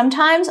thin.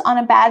 Sometimes on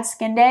a bad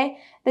skin day,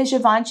 the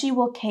Givenchy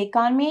will cake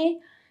on me,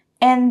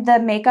 and the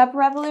Makeup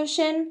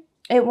Revolution,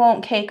 it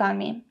won't cake on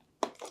me.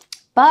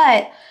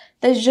 But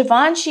the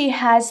Givenchy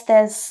has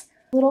this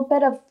little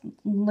bit of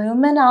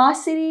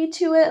luminosity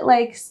to it,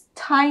 like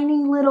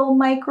tiny little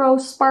micro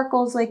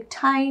sparkles, like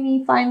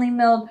tiny finely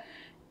milled.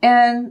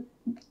 And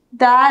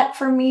that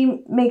for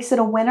me makes it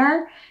a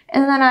winner.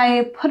 And then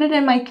I put it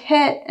in my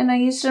kit and I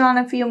used it on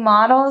a few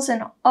models,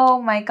 and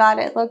oh my God,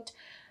 it looked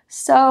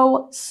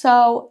so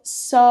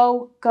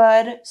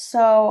good.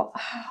 So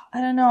I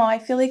don't know, I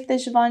feel like the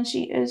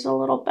Givenchy is a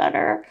little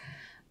better,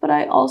 but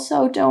I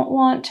also don't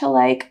want to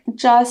like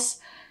just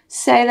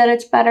say that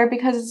it's better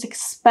because it's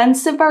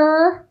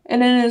expensiver,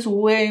 and it is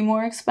way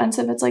more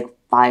expensive. It's like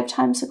 5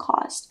 times the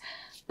cost,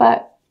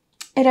 but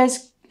it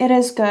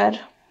is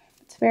good.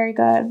 It's very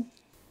good.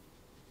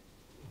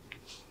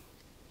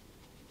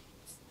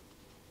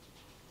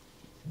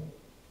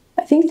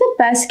 I think the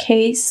best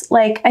case,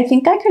 like, I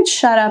think I could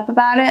shut up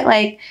about it.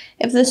 Like,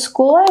 if the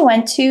school I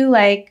went to,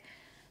 like,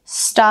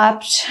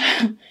 stopped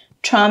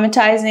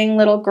traumatizing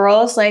little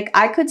girls, like,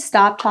 I could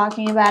stop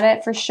talking about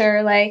it for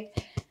sure. Like,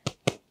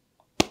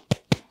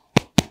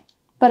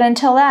 but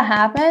until that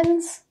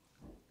happens,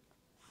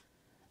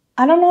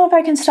 I don't know if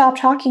I can stop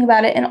talking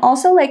about it. And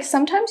also, like,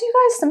 sometimes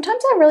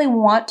I really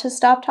want to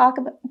stop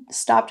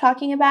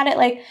talking about it.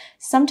 Like,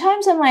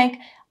 sometimes I'm like,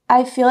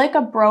 I feel like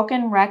a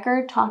broken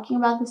record talking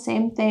about the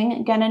same thing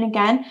again and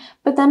again.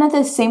 But then at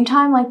the same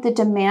time, like, the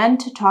demand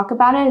to talk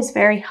about it is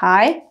very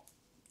high.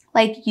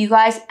 Like, you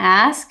guys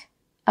ask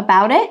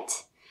about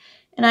it,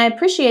 and I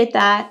appreciate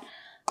that.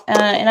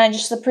 And I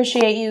just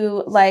appreciate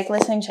you, like,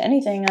 listening to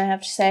anything I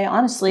have to say,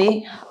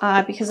 honestly,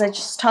 because I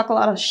just talk a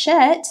lot of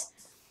shit.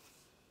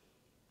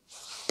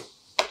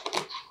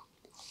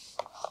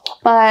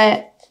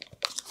 But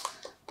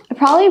I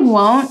probably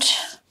won't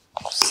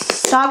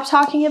stop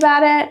talking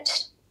about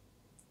it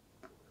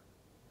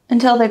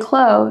until they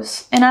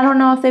close. And I don't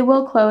know if they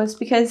will close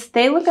because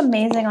they look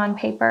amazing on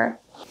paper.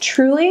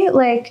 Truly,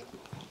 like,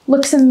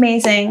 looks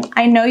amazing.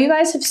 I know you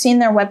guys have seen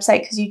their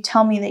website because you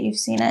tell me that you've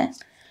seen it.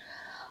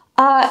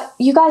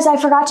 You guys, I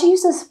forgot to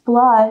use this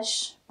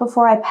blush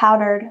before I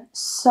powdered,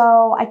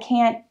 so I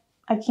can't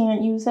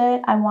use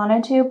it. I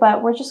wanted to,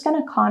 but we're just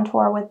gonna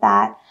contour with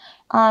that.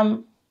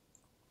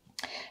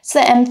 It's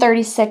the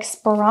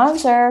M36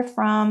 bronzer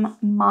from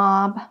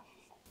Mob.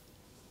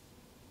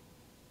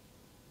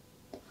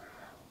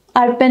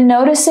 I've been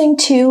noticing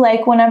too,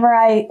 like, whenever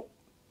I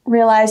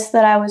realized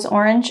that I was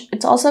orange,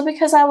 it's also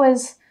because I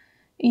was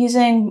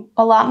using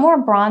a lot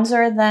more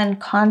bronzer than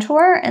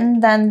contour,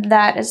 and then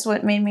that is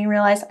what made me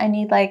realize I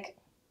need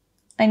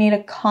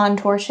a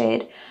contour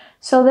shade.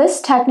 So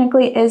this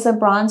technically is a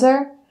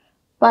bronzer,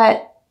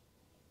 but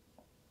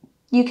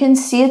you can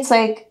see it's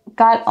like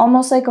got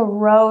almost like a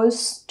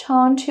rose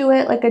tone to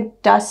it, like a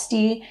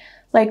dusty,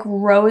 like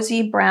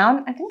rosy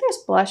brown. I think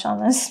there's blush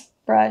on this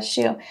brush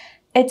too.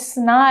 It's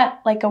not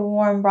like a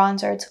warm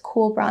bronzer, it's a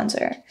cool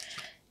bronzer.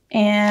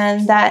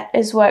 And that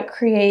is what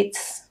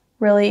creates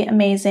really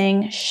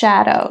amazing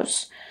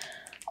shadows.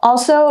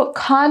 Also,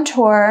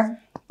 contour,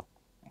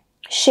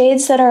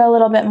 shades that are a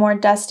little bit more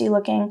dusty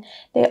looking,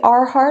 they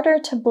are harder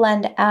to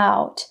blend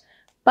out,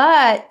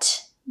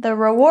 but the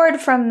reward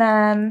from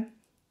them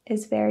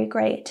is very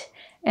great.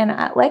 And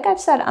like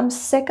I've said, I'm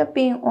sick of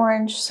being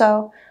orange,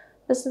 so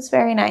this is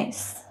very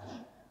nice.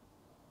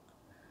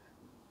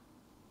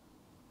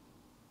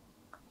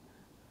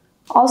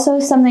 Also,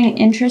 something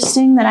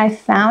interesting that I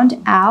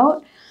found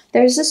out,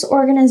 there's this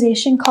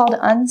organization called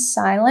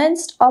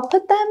Unsilenced. I'll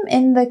put them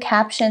in the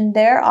caption.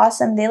 They're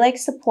awesome. They like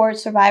support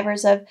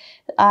survivors of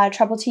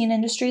troubled teen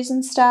industries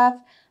and stuff.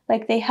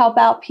 Like, they help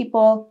out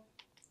people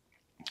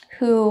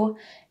who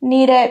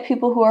need it,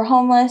 people who are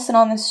homeless and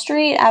on the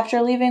street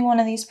after leaving one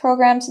of these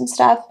programs and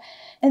stuff.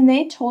 And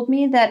they told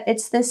me that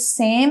it's this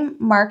same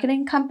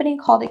marketing company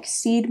called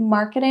Exceed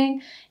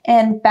Marketing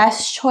and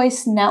Best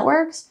Choice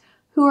Networks,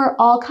 who are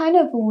all kind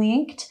of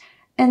linked,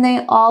 and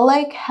they all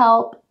like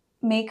help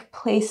make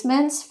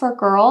placements for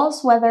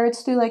girls, whether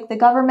it's through like the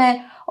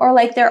government or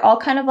like they're all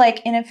kind of like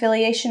in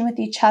affiliation with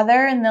each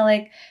other, and they'll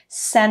like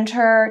send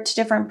her to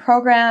different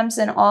programs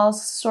and all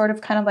sort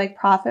of kind of like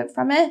profit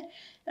from it.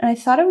 And I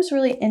thought it was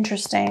really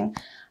interesting.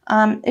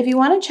 If you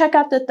want to check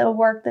out the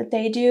work that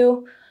they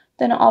do,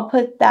 then I'll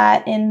put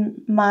that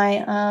in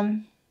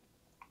my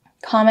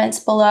comments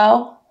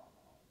below.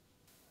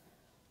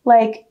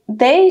 Like,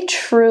 they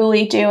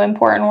truly do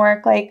important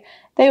work. Like,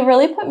 they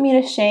really put me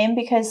to shame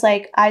because,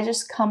 like, I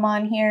just come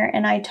on here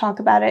and I talk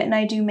about it and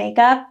I do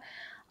makeup.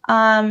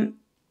 But,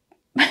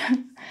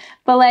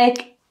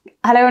 like,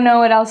 I don't know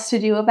what else to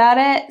do about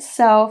it.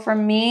 So, for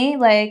me,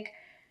 like,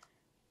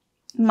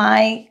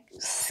 my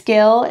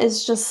skill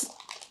is just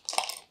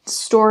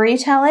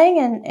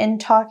storytelling and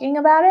talking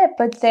about it,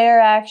 but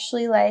they're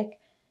actually, like,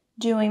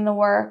 doing the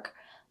work.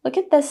 Look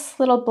at this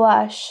little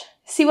blush.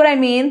 See what I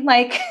mean?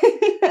 Like,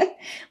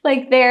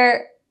 like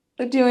they're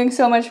doing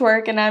so much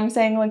work and I'm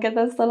saying, look at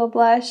this little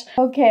blush.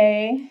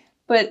 Okay,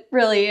 but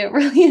really, it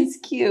really is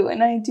cute,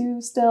 and I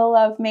do still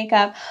love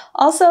makeup.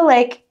 Also,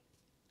 like,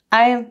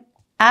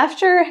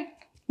 after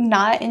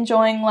not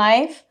enjoying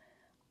life,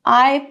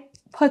 I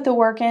put the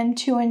work in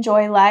to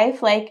enjoy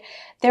life. Like,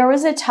 there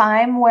was a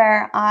time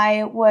where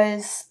I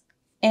was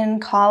in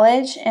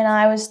college and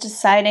I was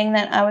deciding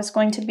that I was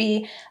going to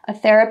be a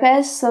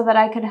therapist so that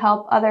I could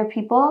help other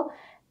people.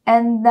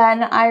 And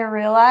then I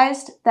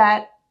realized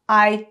that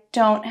I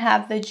don't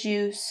have the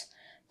juice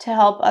to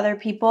help other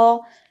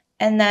people,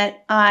 and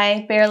that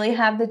I barely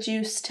have the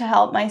juice to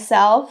help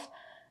myself.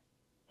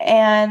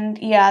 And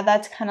yeah,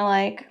 that's kind of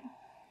like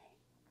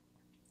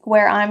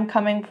where I'm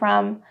coming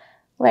from.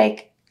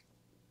 Like,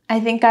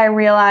 I think I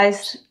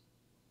realized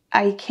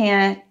I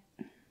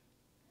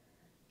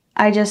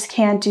just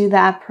can't do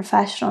that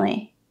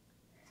professionally.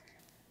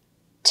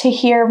 To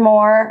hear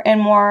more and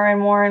more and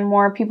more and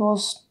more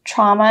people's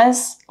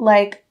traumas,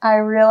 like, I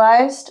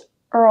realized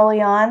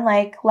early on,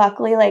 like,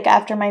 luckily, like,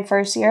 after my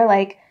first year,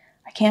 like,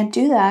 I can't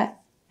do that.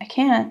 I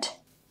can't.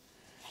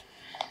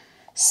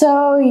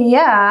 So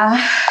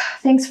yeah,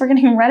 thanks for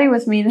getting ready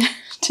with me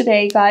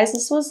today, guys.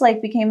 This was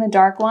like became a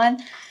dark one,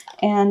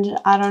 and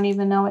I don't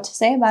even know what to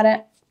say about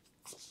it.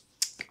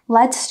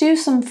 Let's do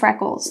some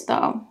freckles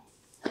though.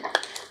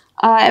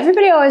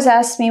 Everybody always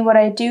asks me what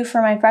I do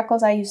for my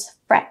freckles. I use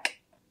Freck.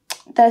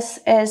 This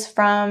is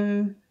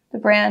from the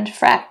brand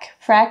Freck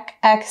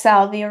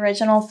XL, the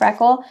original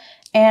freckle.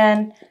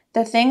 And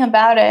the thing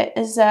about it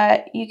is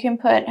that you can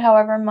put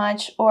however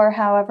much or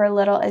however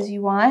little as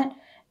you want.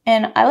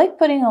 And I like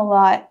putting a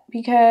lot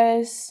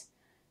because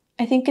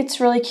I think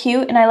it's really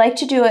cute, and I like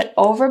to do it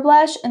over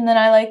blush, and then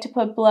I like to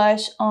put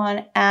blush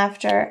on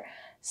after.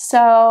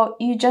 So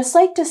you just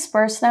like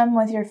disperse them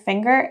with your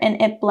finger,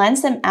 and it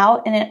blends them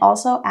out, and it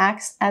also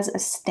acts as a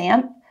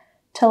stamp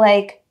to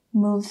like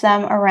move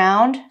them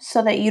around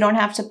so that you don't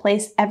have to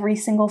place every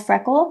single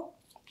freckle.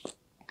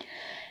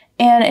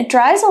 And it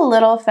dries a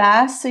little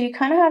fast, so you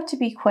kind of have to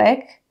be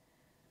quick.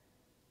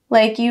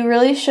 Like, you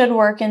really should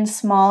work in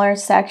smaller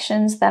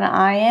sections than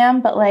I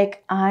am, but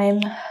like,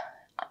 I'm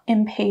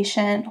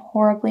impatient,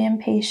 horribly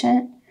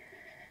impatient.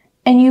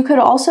 And you could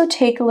also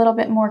take a little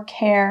bit more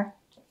care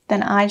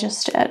than I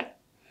just did.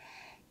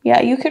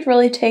 Yeah, you could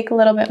really take a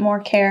little bit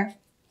more care.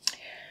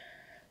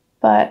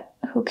 But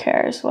who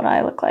cares what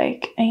I look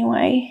like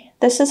anyway?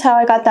 This is how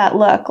I got that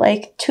look,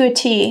 like to a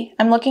T.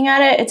 I'm looking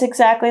at it, it's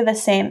exactly the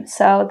same.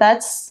 So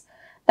that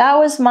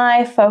was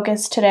my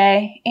focus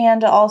today,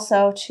 and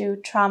also to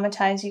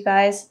traumatize you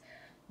guys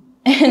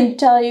and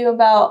tell you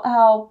about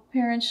how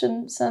parents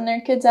shouldn't send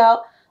their kids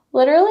out.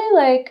 Literally,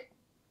 like,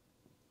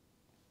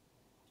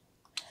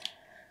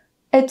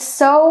 it's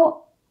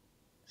so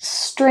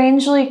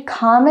strangely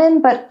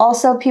common, but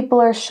also people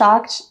are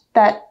shocked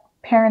that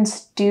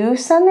parents do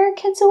send their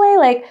kids away.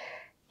 Like,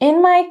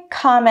 in my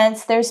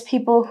comments, there's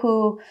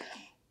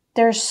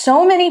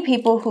so many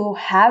people who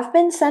have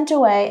been sent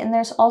away, and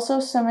there's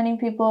also so many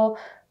people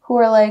who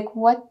are like,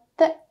 what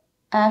the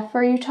F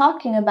are you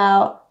talking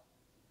about?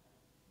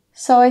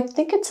 So I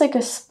think it's like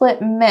a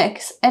split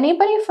mix.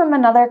 Anybody from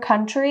another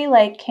country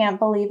like can't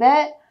believe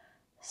it.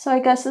 So I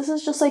guess this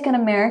is just like an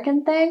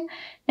American thing.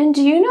 And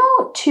do you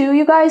know too,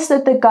 you guys,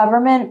 that the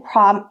government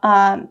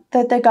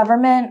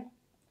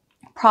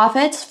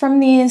profits from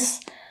these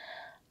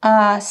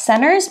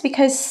centers,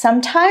 because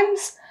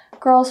sometimes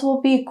girls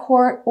will be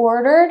court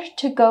ordered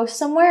to go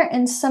somewhere,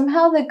 and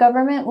somehow the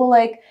government will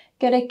like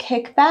get a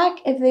kickback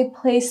if they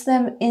place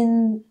them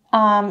in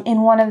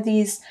one of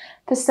these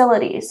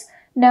facilities.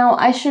 Now,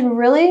 I should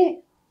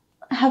really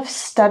have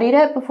studied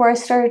it before I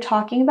started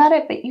talking about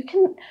it, but you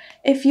can,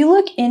 if you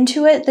look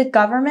into it, the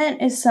government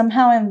is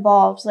somehow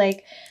involved.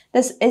 Like,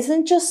 this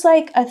isn't just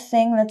like a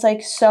thing that's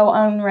like so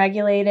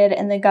unregulated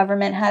and the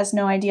government has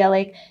no idea.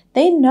 Like,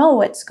 they know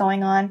what's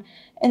going on,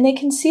 and they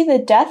can see the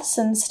deaths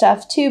and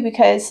stuff too,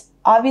 because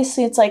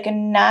obviously it's like a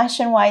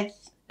nationwide,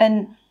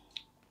 and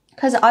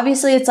because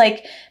obviously it's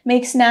like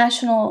makes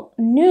national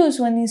news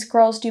when these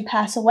girls do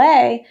pass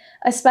away,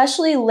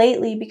 especially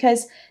lately,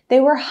 because they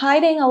were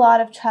hiding a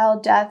lot of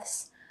child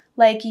deaths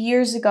like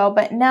years ago,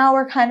 but now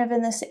we're kind of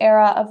in this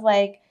era of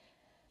like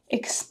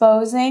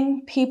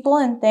exposing people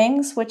and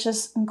things, which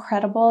is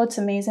incredible. It's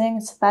amazing.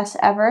 It's the best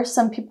ever.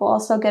 Some people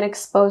also get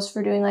exposed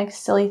for doing like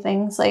silly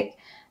things, like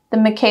the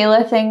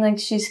Michaela thing, like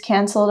she's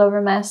canceled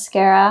over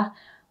mascara.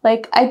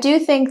 Like, I do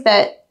think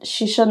that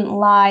she shouldn't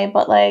lie,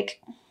 but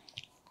like,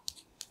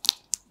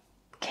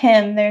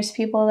 Kim, there's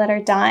people that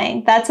are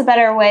dying. That's a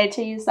better way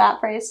to use that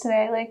phrase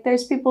today. Like,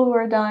 there's people who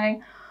are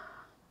dying.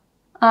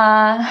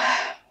 By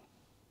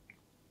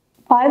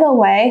the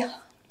way,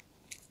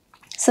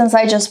 since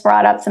I just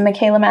brought up the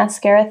Michaela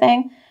mascara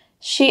thing,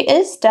 she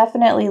is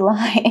definitely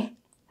lying.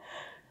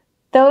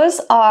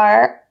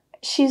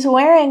 She's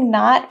wearing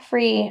not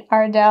free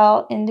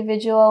Ardell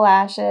individual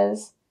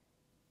lashes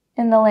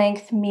in the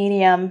length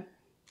medium.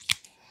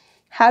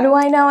 How do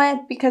I know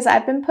it? Because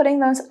I've been putting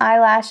those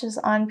eyelashes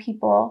on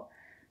people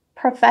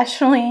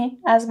professionally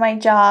as my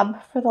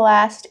job for the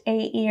last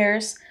 8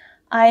 years.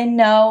 I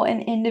know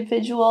an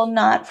individual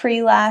not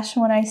free lash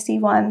when I see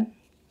one.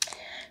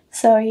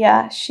 So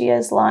yeah, she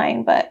is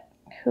lying, but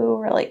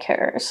who really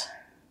cares?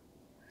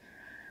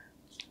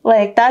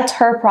 Like, that's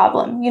her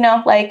problem, you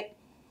know? Like,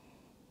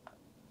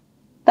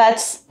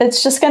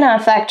 it's just gonna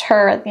affect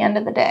her at the end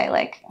of the day.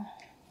 Like,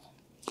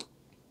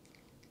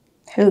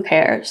 who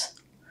cares?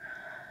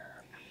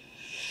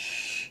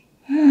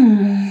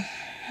 I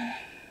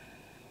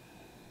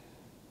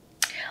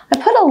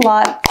put a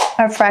lot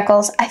of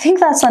freckles. I think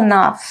that's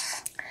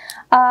enough.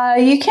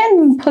 You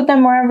can put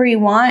them wherever you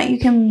want. You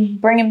can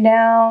bring them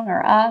down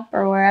or up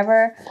or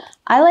wherever.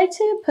 I like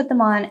to put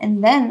them on,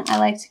 and then I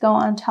like to go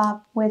on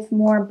top with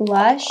more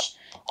blush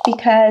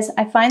because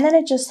I find that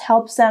it just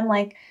helps them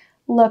like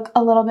look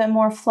a little bit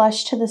more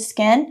flush to the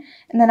skin.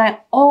 And then I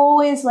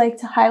always like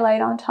to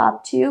highlight on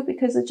top too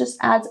because it just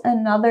adds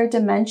another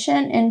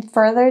dimension and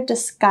further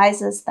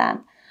disguises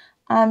them.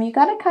 You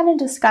gotta kind of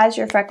disguise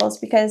your freckles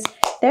because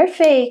they're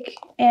fake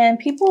and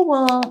people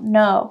will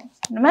know.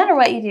 No matter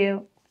what you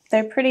do,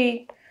 it's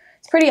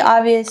pretty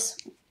obvious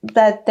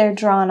that they're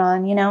drawn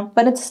on, you know,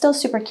 but it's still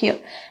super cute.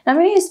 And I'm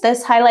gonna use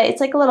this highlight.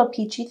 It's like a little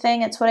peachy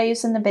thing. It's what I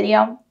used in the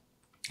video,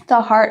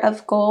 the Heart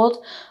of Gold.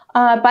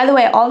 By the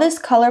way, all this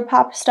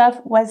Colourpop stuff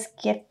was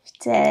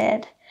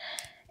gifted.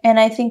 And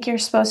I think you're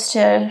supposed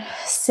to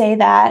say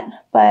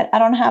that, but I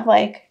don't have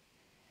like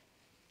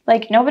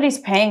nobody's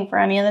paying for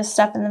any of this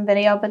stuff in the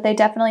video, but they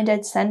definitely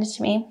did send it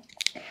to me.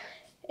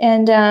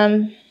 And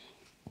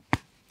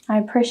I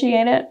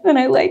appreciate it and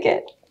I like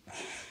it.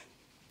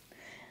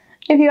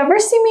 If you ever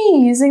see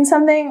me using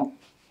something,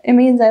 it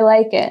means I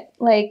like it.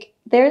 Like,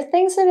 there are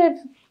things that have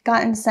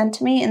gotten sent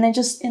to me and they're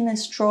just in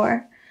this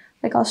drawer.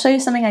 Like, I'll show you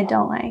something I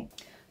don't like.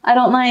 I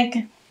don't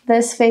like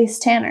this face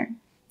tanner,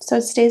 so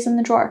it stays in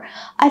the drawer.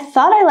 I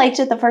thought I liked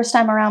it the first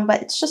time around,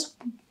 but it's just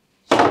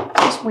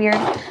weird.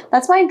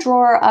 That's my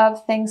drawer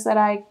of things that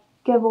I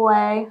give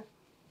away.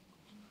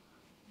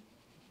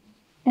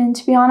 And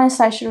to be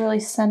honest, I should really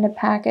send a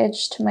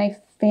package to my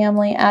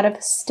family out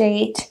of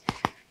state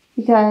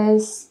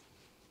because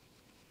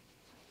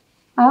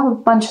I have a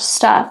bunch of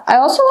stuff. I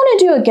also want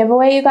to do a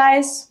giveaway, you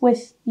guys,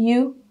 with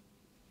you.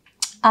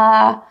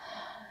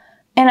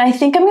 And I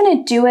think I'm going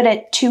to do it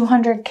at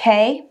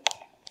 200K,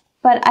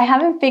 but I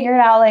haven't figured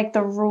out like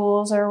the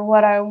rules or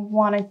what I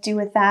want to do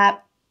with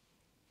that.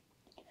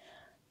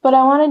 But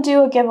I want to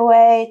do a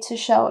giveaway to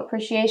show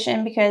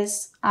appreciation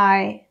because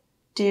I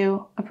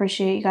do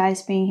appreciate you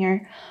guys being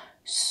here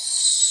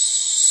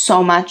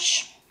so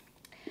much.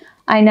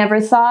 I never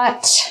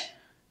thought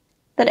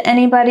that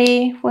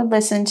anybody would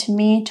listen to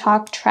me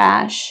talk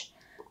trash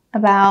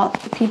about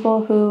the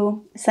people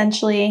who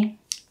essentially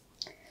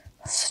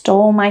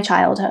stole my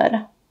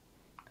childhood.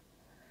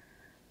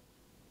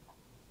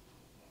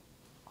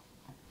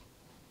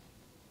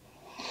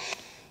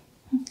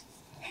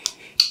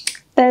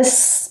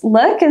 This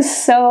look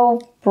is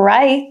so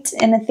bright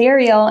and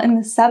ethereal and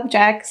the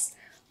subjects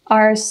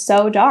are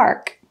so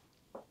dark.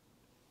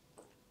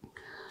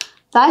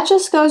 That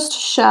just goes to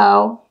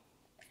show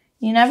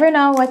you never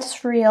know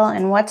what's real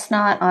and what's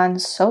not on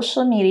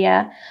social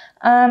media.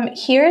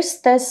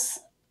 Here's this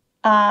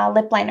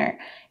lip liner.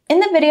 In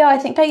the video, I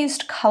think I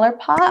used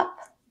Colourpop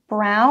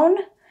brown,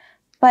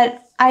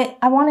 but I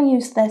want to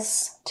use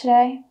this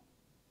today.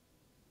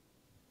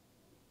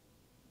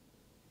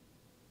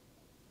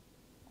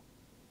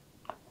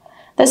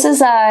 This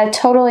is a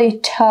totally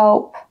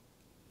taupe,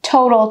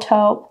 total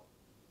taupe.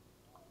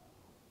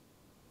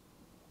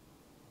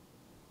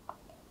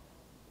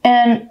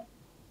 And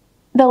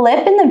the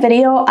lip in the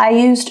video, I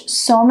used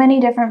so many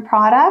different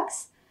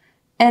products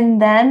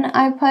and then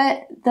I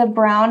put the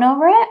brown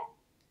over it.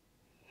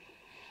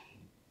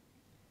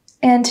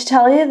 And to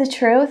tell you the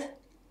truth,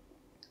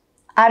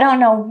 I don't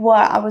know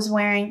what I was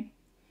wearing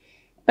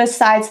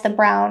besides the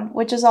brown,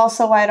 which is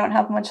also why I don't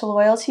have much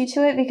loyalty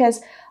to it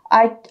because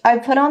I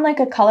put on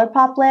like a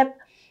Colourpop lip,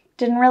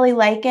 didn't really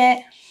like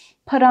it.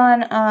 Put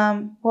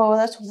on, whoa,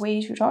 that's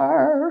way too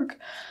dark.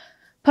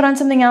 Put on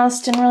something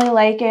else, didn't really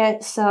like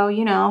it, so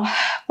you know.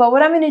 But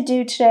what I'm going to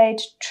do today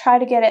to try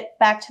to get it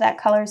back to that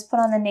color is put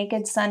on the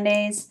Naked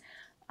Sundays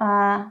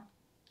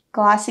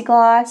Glossy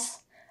Gloss.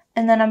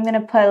 And then I'm going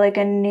to put like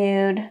a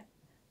nude,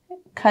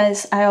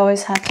 because I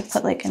always have to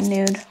put like a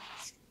nude.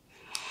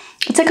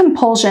 It's a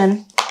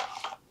compulsion.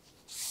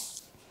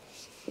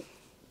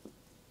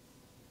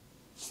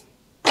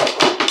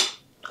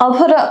 I'll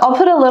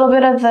put a little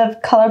bit of the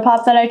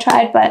Colourpop that I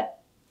tried, but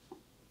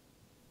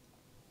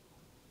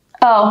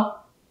oh,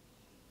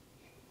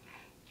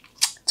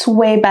 it's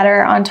way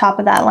better on top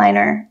of that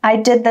liner. I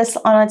did this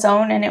on its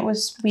own and it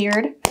was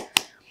weird.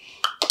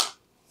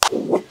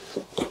 Okay,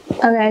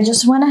 I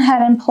just went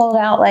ahead and pulled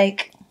out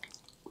like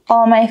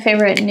all my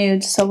favorite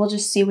nudes, so we'll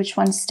just see which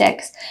one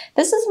sticks.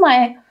 This is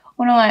one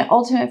of my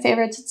ultimate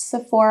favorites. It's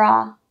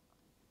Sephora.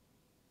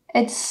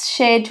 It's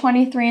shade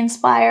 23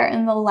 Inspire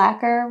in the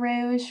Lacquer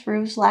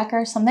Rouge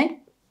Lacquer something.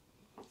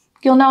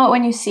 You'll know it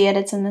when you see it.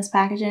 It's in this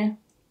packaging.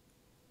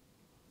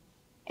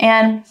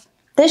 And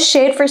this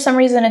shade, for some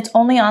reason, it's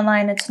only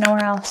online. It's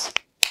nowhere else.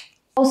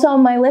 Also,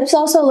 my lips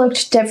also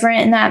looked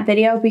different in that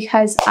video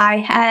because I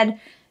had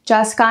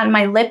just gotten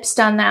my lips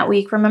done that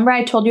week. Remember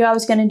I told you I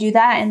was going to do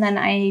that and then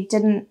I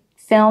didn't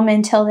film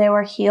until they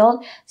were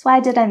healed. That's why I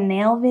did a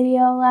nail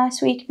video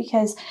last week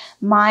because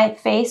my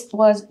face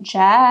was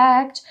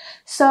jacked.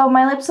 So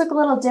my lips look a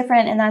little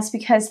different and that's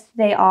because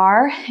they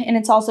are. And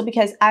it's also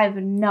because I have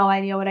no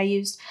idea what I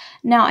used.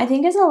 Now I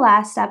think as a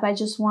last step, I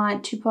just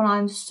want to put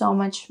on so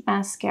much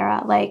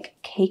mascara, like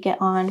cake it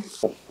on.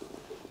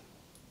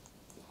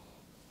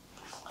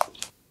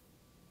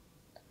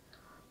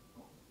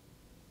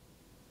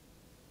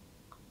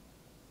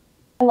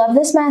 I love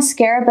this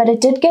mascara, but it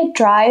did get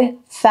dry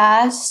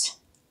fast.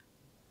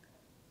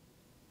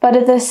 But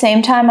at the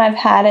same time, I've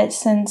had it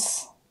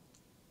since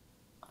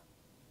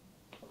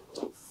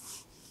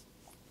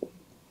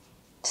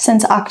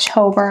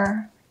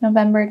October,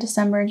 November,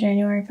 December,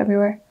 January,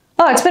 February.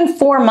 Oh, it's been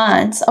 4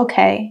 months.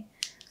 Okay.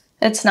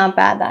 It's not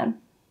bad then.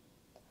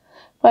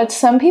 But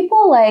some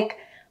people like,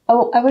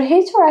 oh, I would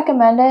hate to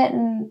recommend it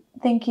and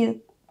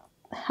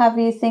have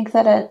you think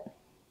that it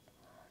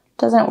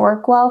doesn't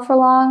work well for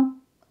long.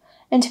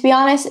 And to be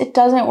honest, it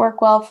doesn't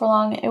work well for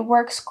long. It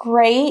works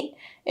great.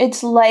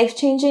 It's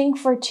life-changing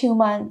for 2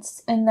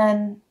 months and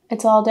then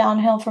it's all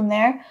downhill from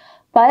there.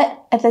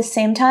 But at the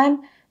same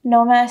time,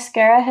 no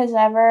mascara has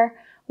ever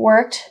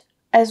worked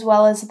as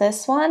well as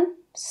this one.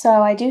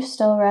 So I do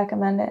still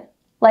recommend it,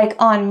 like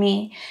on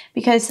me,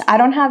 because I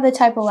don't have the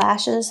type of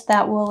lashes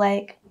that will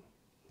like,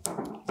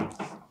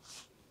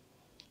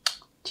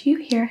 do you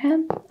hear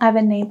him? I have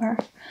a neighbor.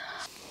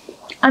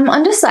 I'm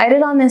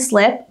undecided on this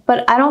lip,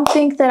 but I don't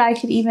think that I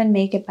could even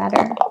make it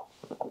better.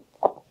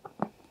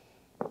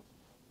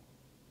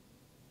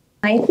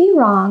 Might be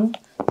wrong,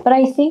 but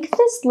I think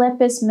this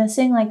lip is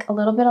missing like a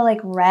little bit of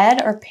like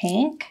red or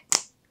pink.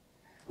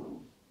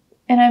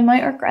 And I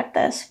might regret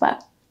this,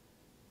 but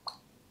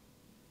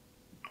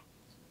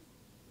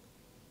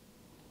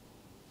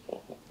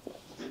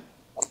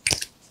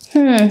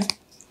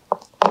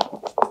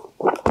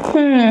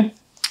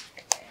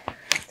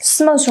This is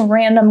the most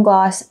random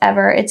gloss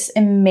ever. It's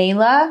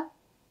Imela,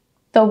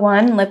 the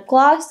one lip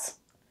gloss.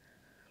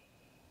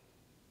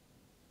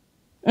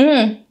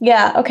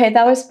 Yeah, okay,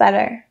 that was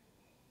better.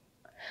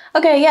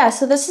 Okay, yeah,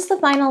 so this is the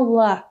final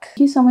look. Thank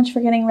you so much for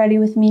getting ready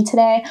with me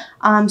today.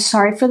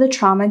 Sorry for the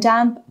trauma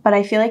dump, but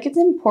I feel like it's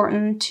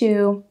important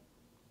to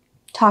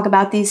talk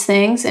about these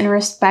things in a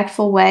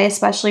respectful way,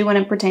 especially when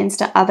it pertains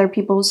to other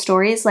people's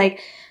stories. Like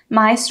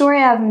my story,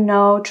 I have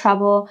no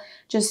trouble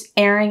just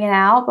airing it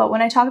out, but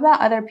when I talk about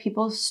other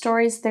people's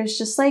stories, there's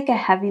just like a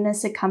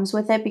heaviness that comes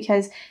with it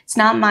because it's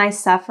not my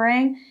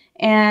suffering.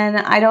 And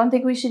I don't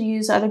think we should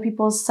use other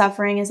people's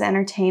suffering as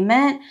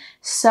entertainment.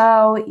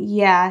 So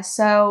yeah,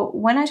 so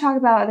when I talk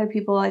about other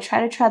people, I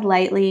try to tread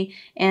lightly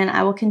and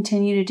I will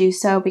continue to do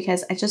so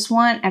because I just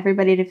want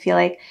everybody to feel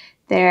like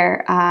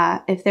they're,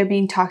 if they're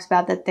being talked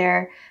about, that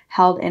they're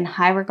held in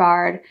high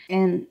regard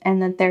and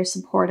that they're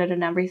supported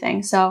and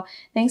everything. So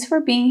thanks for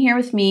being here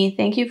with me.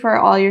 Thank you for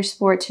all your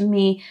support to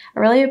me. I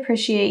really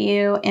appreciate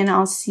you and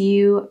I'll see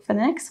you for the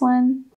next one.